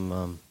dream.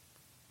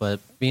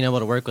 But being able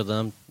to work with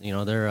them,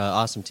 they're an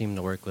awesome team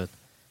to work with.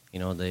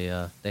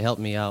 They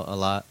helped me out a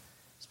lot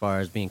as far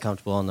as being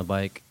comfortable on the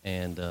bike,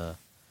 and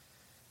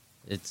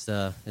it's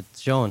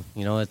showing.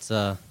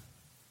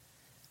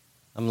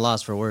 I'm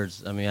lost for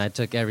words. I mean, I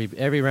took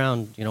every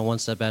round, one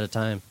step at a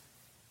time,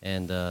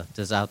 and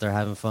just out there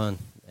having fun.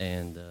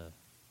 And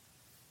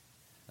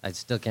I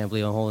still can't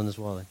believe I'm holding this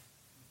Wally.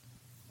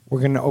 We're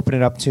going to open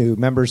it up to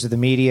members of the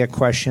media.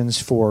 Questions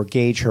for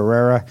Gage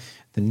Herrera,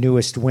 the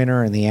newest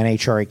winner in the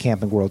NHRA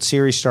Camping World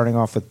Series, starting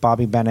off with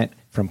Bobby Bennett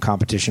from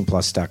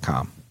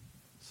CompetitionPlus.com.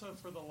 So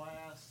for the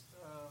last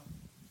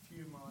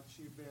few months,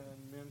 you've been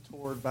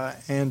mentored by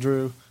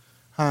Andrew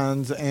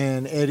Hines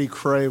and Eddie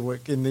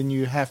Krawick, and then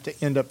you have to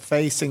end up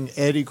facing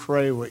Eddie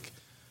Krawick.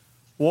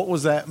 What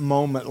was that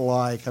moment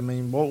like? I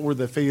mean, what were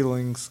the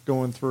feelings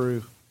going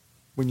through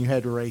when you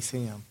had to race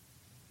him?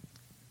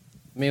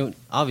 I mean,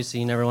 obviously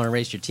you never want to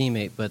race your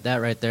teammate, but that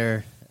right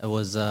there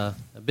was a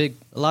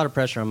lot of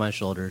pressure on my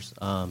shoulders.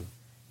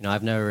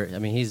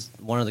 He's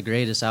one of the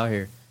greatest out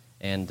here,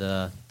 and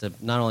to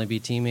not only be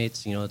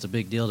teammates, it's a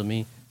big deal to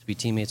me to be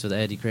teammates with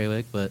Eddie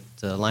Krawick, but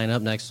to line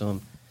up next to him,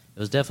 it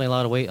was definitely a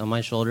lot of weight on my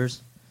shoulders.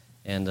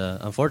 And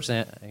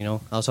unfortunately, I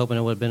was hoping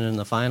it would have been in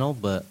the final,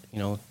 but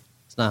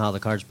it's not how the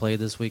cards played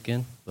this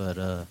weekend. But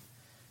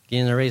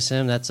getting to race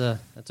him, that's a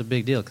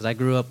big deal because I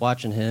grew up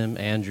watching him,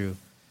 Andrew,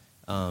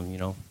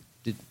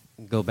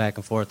 go back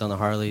and forth on the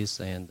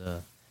Harleys, and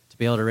to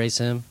be able to race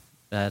him,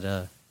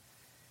 that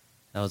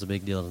was a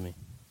big deal to me.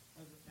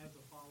 As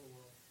a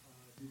follow-up,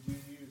 did you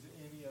use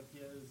any of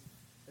his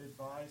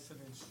advice and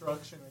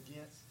instruction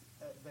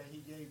that he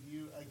gave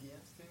you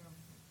against him?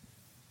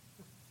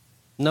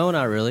 No,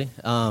 not really.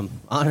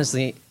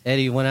 Honestly,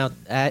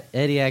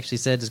 Eddie actually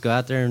said just go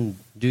out there and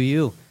do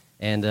you,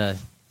 and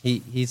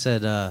he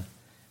said that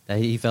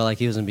he felt like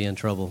he wasn't being in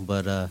trouble,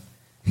 but.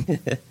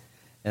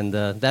 And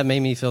that made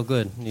me feel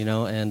good,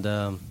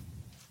 and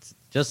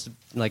just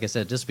like I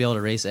said, just to be able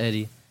to race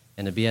Eddie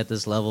and to be at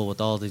this level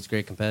with all these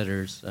great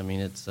competitors, I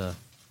mean, it's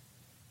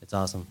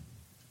awesome.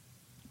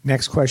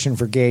 Next question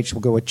for Gage.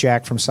 We'll go with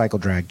Jack from Cycle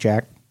Drag.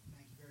 Jack?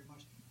 Thank you very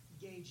much.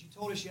 Gage, you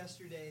told us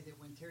yesterday that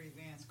when Terry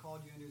Vance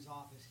called you into his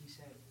office, he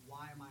said,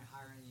 "Why am I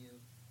hiring you?"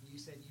 And you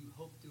said you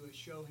hoped to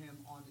show him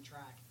on the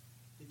track.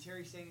 Did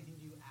Terry say anything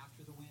to you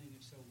after the win, and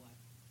if so, what?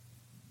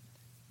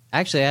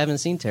 Actually, I haven't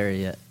seen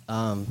Terry yet,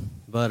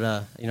 but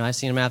I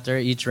seen him out there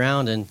each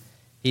round, and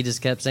he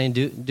just kept saying,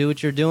 "Do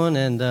what you're doing,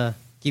 and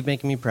keep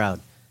making me proud."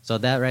 So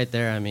that right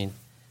there, I mean,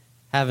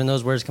 having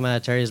those words come out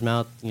of Terry's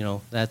mouth,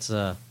 that's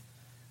I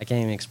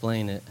can't even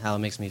explain it how it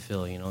makes me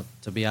feel.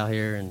 To be out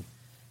here and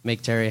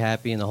make Terry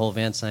happy and the whole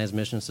Vance Science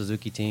Mission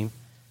Suzuki team,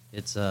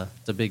 it's a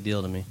big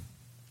deal to me.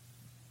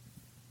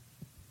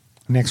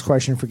 Next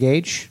question for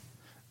Gage,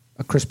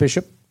 Chris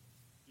Bishop.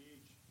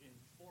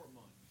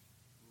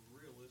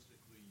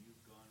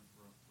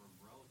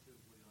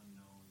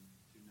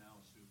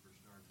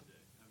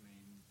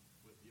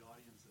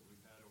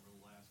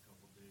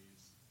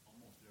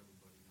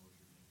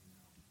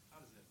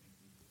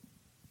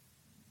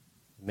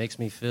 It makes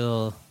me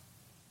feel,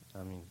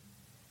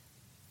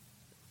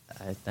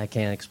 I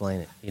can't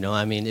explain it.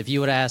 If you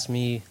would have asked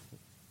me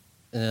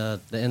the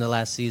end of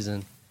last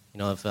season,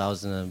 if I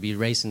was going to be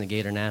racing the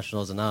Gator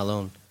Nationals and not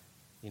alone,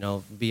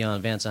 be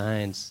on Vance and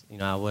Hines,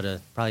 I would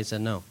have probably said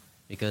no.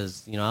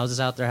 Because, I was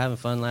just out there having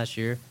fun last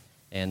year,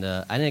 and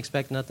I didn't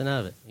expect nothing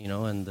out of it,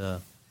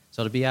 and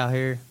so to be out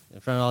here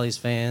in front of all these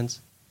fans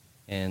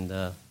and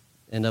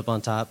end up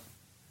on top,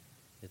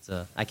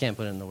 I can't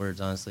put it into words,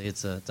 honestly.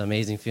 It's an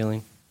amazing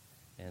feeling.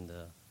 And,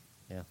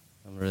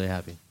 I'm really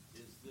happy.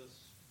 Is this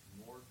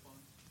more fun?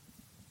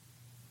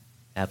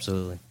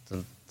 Absolutely.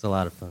 It's a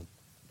lot of fun.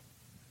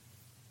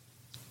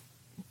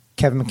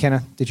 Kevin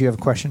McKenna, did you have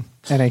a question?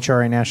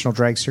 NHRA National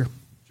Dragster.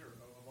 Sure.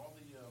 Of all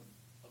the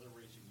other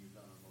racing you've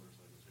done on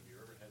motorcycles, have you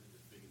ever had as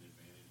big an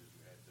advantage as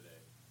you had today?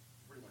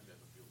 Pretty much have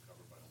the field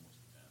covered by almost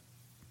the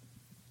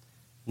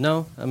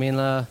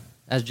 10. No.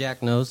 As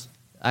Jack knows,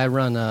 I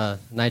run a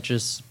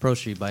nitrous Pro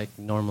Street bike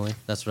normally.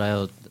 That's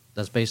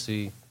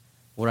basically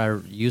what I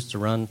used to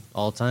run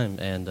all the time,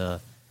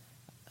 and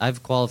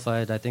I've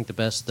qualified, I think, the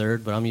best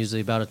third, but I'm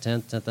usually about a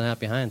tenth and a half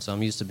behind, so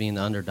I'm used to being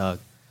the underdog.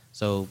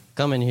 So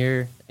coming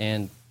here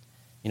and,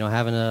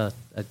 having a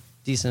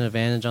decent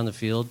advantage on the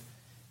field,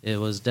 it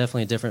was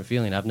definitely a different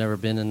feeling. I've never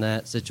been in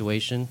that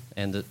situation,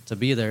 and to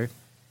be there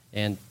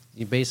and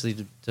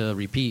basically to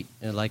repeat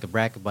like a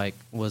bracket bike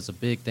was a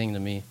big thing to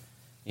me.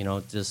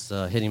 Just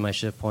hitting my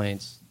shift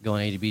points,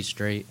 going 80 beats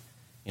straight.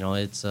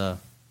 It's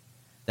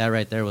that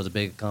right there was a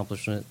big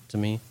accomplishment to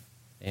me,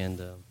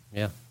 and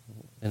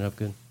ended up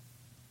good.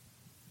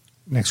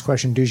 Next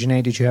question,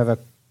 Dugenet, did you have a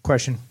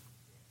question?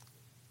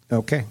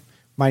 Okay.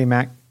 Mighty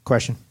Mac,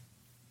 question.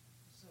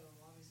 So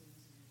obviously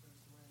this is your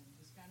first win.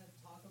 Just kind of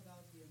talk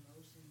about the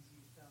emotions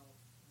you felt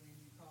when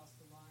you crossed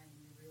the line and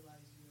you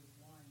realized you had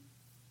won,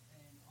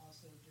 and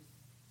also just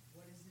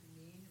what does it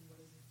mean and what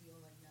does it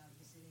feel like now to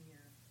be sitting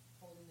here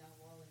holding that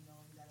wall and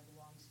knowing that it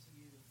belongs to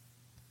you?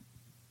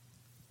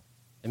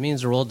 It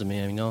means the world to me.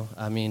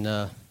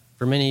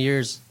 For many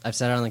years, I've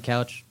sat on the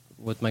couch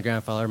with my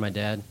grandfather, my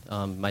dad.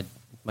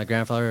 My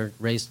grandfather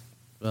raced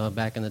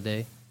back in the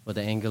day with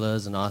the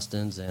Angulas and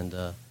Austins, and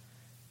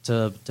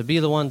to be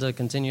the one to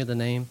continue the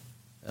name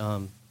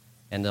and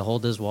to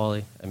hold this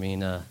Wally,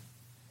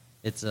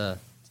 it's a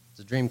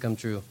dream come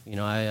true. You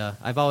know,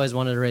 I've always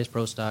wanted to race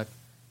pro stock,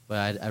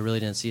 but I really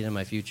didn't see it in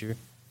my future.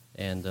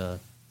 And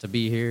to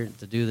be here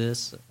to do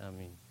this, I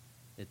mean,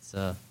 it's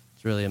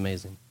really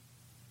amazing.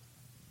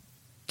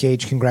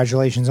 Gage,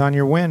 congratulations on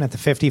your win at the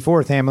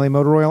 54th Amalie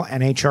Motor Oil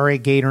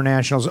NHRA Gator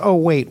Nationals. Oh,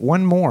 wait,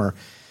 one more.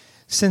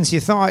 Since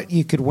you thought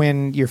you could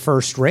win your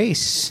first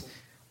race,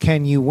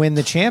 can you win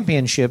the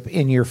championship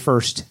in your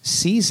first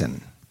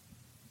season?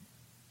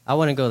 I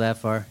wouldn't go that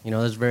far. You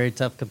know, there's very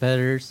tough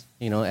competitors.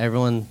 You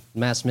know,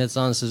 Matt Smith's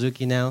on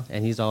Suzuki now,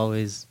 and he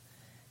always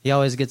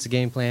gets a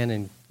game plan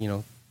and, you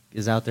know,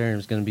 is out there, and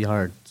it's going to be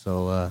hard.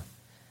 So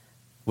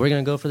we're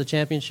going to go for the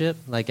championship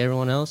like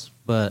everyone else,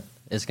 but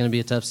it's going to be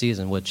a tough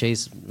season with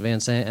Chase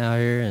Van Sant out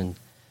here and,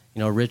 you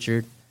know,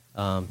 Richard.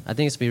 I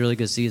think it's going to be a really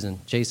good season.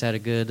 Chase had a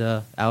good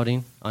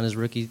outing on his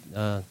rookie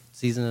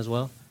season as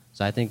well.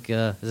 So I think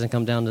it's going to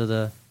come down to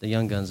the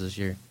young guns this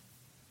year.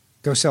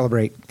 Go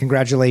celebrate.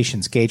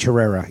 Congratulations, Gage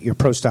Herrera, your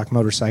Pro Stock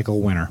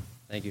motorcycle winner.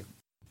 Thank you.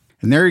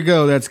 And there you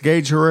go. That's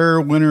Gage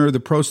Herrera, winner of the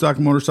Pro Stock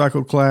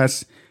motorcycle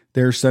class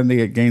there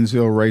Sunday at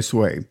Gainesville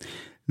Raceway.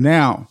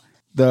 Now,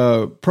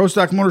 the Pro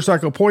Stock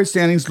motorcycle point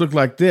standings look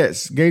like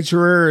this. Gage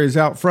Herrera is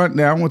out front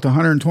now with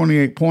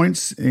 128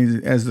 points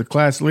as the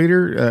class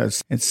leader.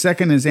 And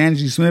second is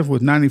Angie Smith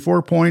with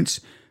 94 points.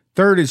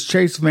 Third is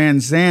Chase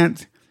Van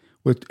Sant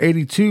with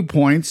 82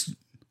 points.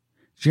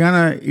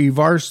 Gianna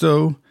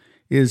Ivarsto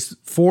is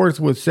fourth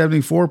with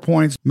 74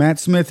 points. Matt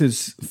Smith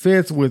is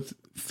fifth with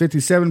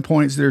 57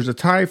 points. There's a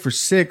tie for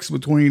sixth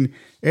between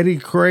Eddie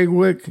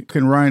Craigwick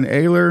and Ryan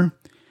Ayler.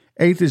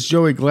 Eighth is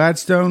Joey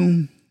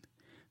Gladstone.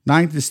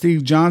 Ninth is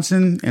Steve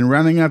Johnson. And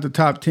rounding out the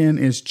top 10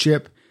 is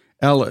Chip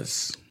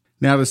Ellis.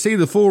 Now, to see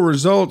the full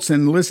results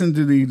and listen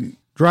to the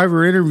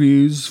driver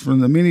interviews from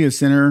the Media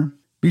Center,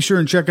 be sure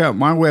and check out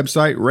my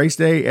website,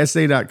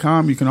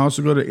 racedaysa.com. You can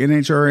also go to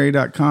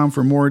NHRA.com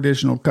for more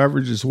additional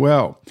coverage as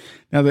well.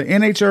 Now, the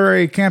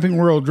NHRA Camping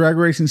World Drag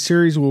Racing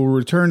Series will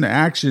return to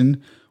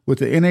action with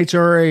the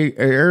NHRA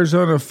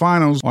Arizona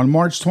Finals on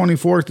March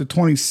 24th to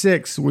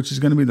 26th, which is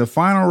going to be the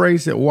final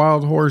race at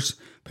Wild Horse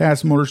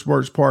Pass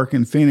Motorsports Park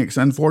in Phoenix.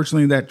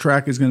 Unfortunately, that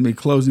track is going to be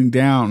closing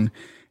down,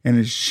 and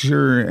I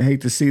sure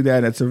hate to see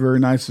that. It's a very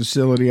nice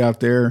facility out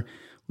there.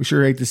 We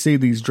sure hate to see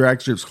these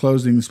drag strips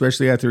closing,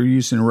 especially after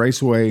Houston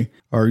Raceway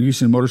or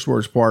Houston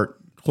Motorsports Park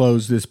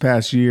closed this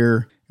past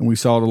year. And we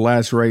saw the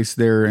last race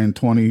there in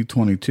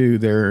 2022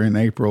 there in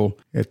April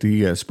at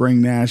the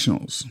Spring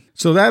Nationals.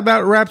 So that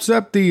about wraps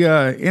up the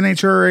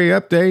NHRA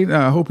update.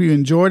 I hope you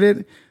enjoyed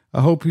it.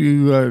 I hope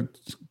you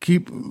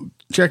keep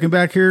checking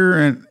back here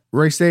at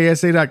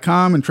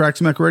racedaysa.com and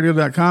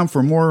tracksmackradio.com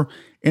for more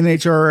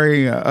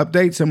NHRA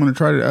updates. I'm going to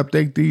try to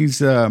update these,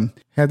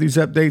 have these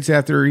updates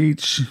after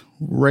each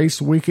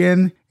race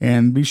weekend.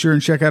 And be sure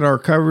and check out our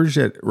coverage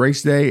at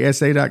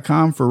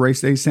racedaysa.com for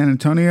Race Day San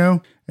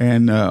Antonio.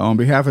 And on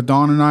behalf of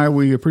Dawn and I,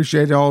 we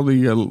appreciate all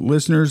the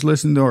listeners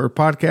listening to our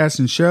podcasts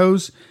and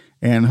shows,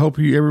 and hope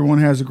everyone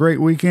has a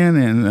great weekend,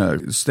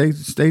 and stay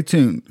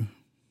tuned.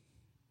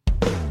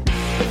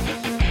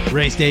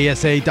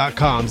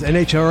 RacedaySA.com's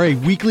NHRA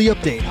Weekly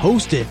Update,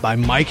 hosted by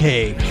Mike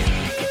Hague.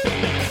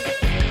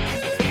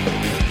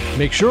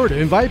 Make sure to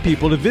invite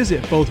people to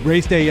visit both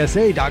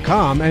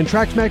RacedaySA.com and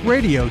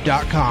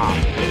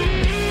TracksMacRadio.com.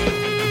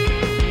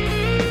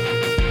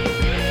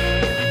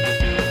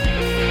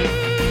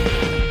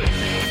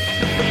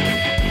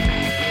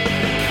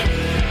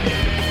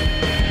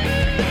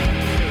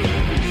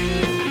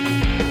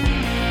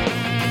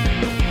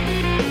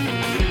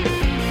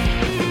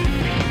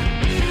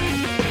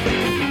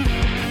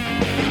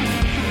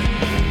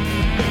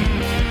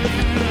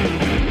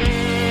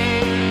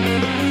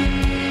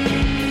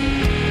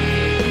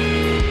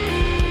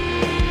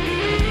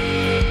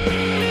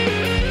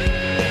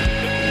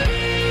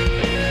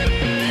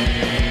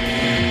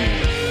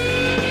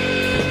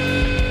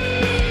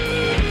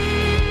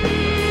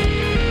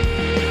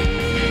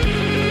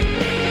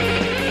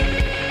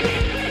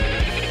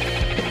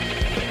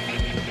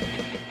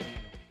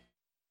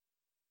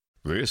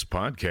 This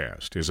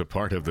podcast is a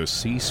part of the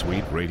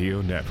C-Suite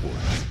Radio Network.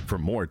 For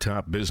more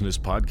top business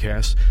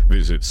podcasts,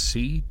 visit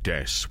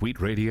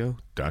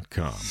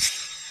c-suiteradio.com.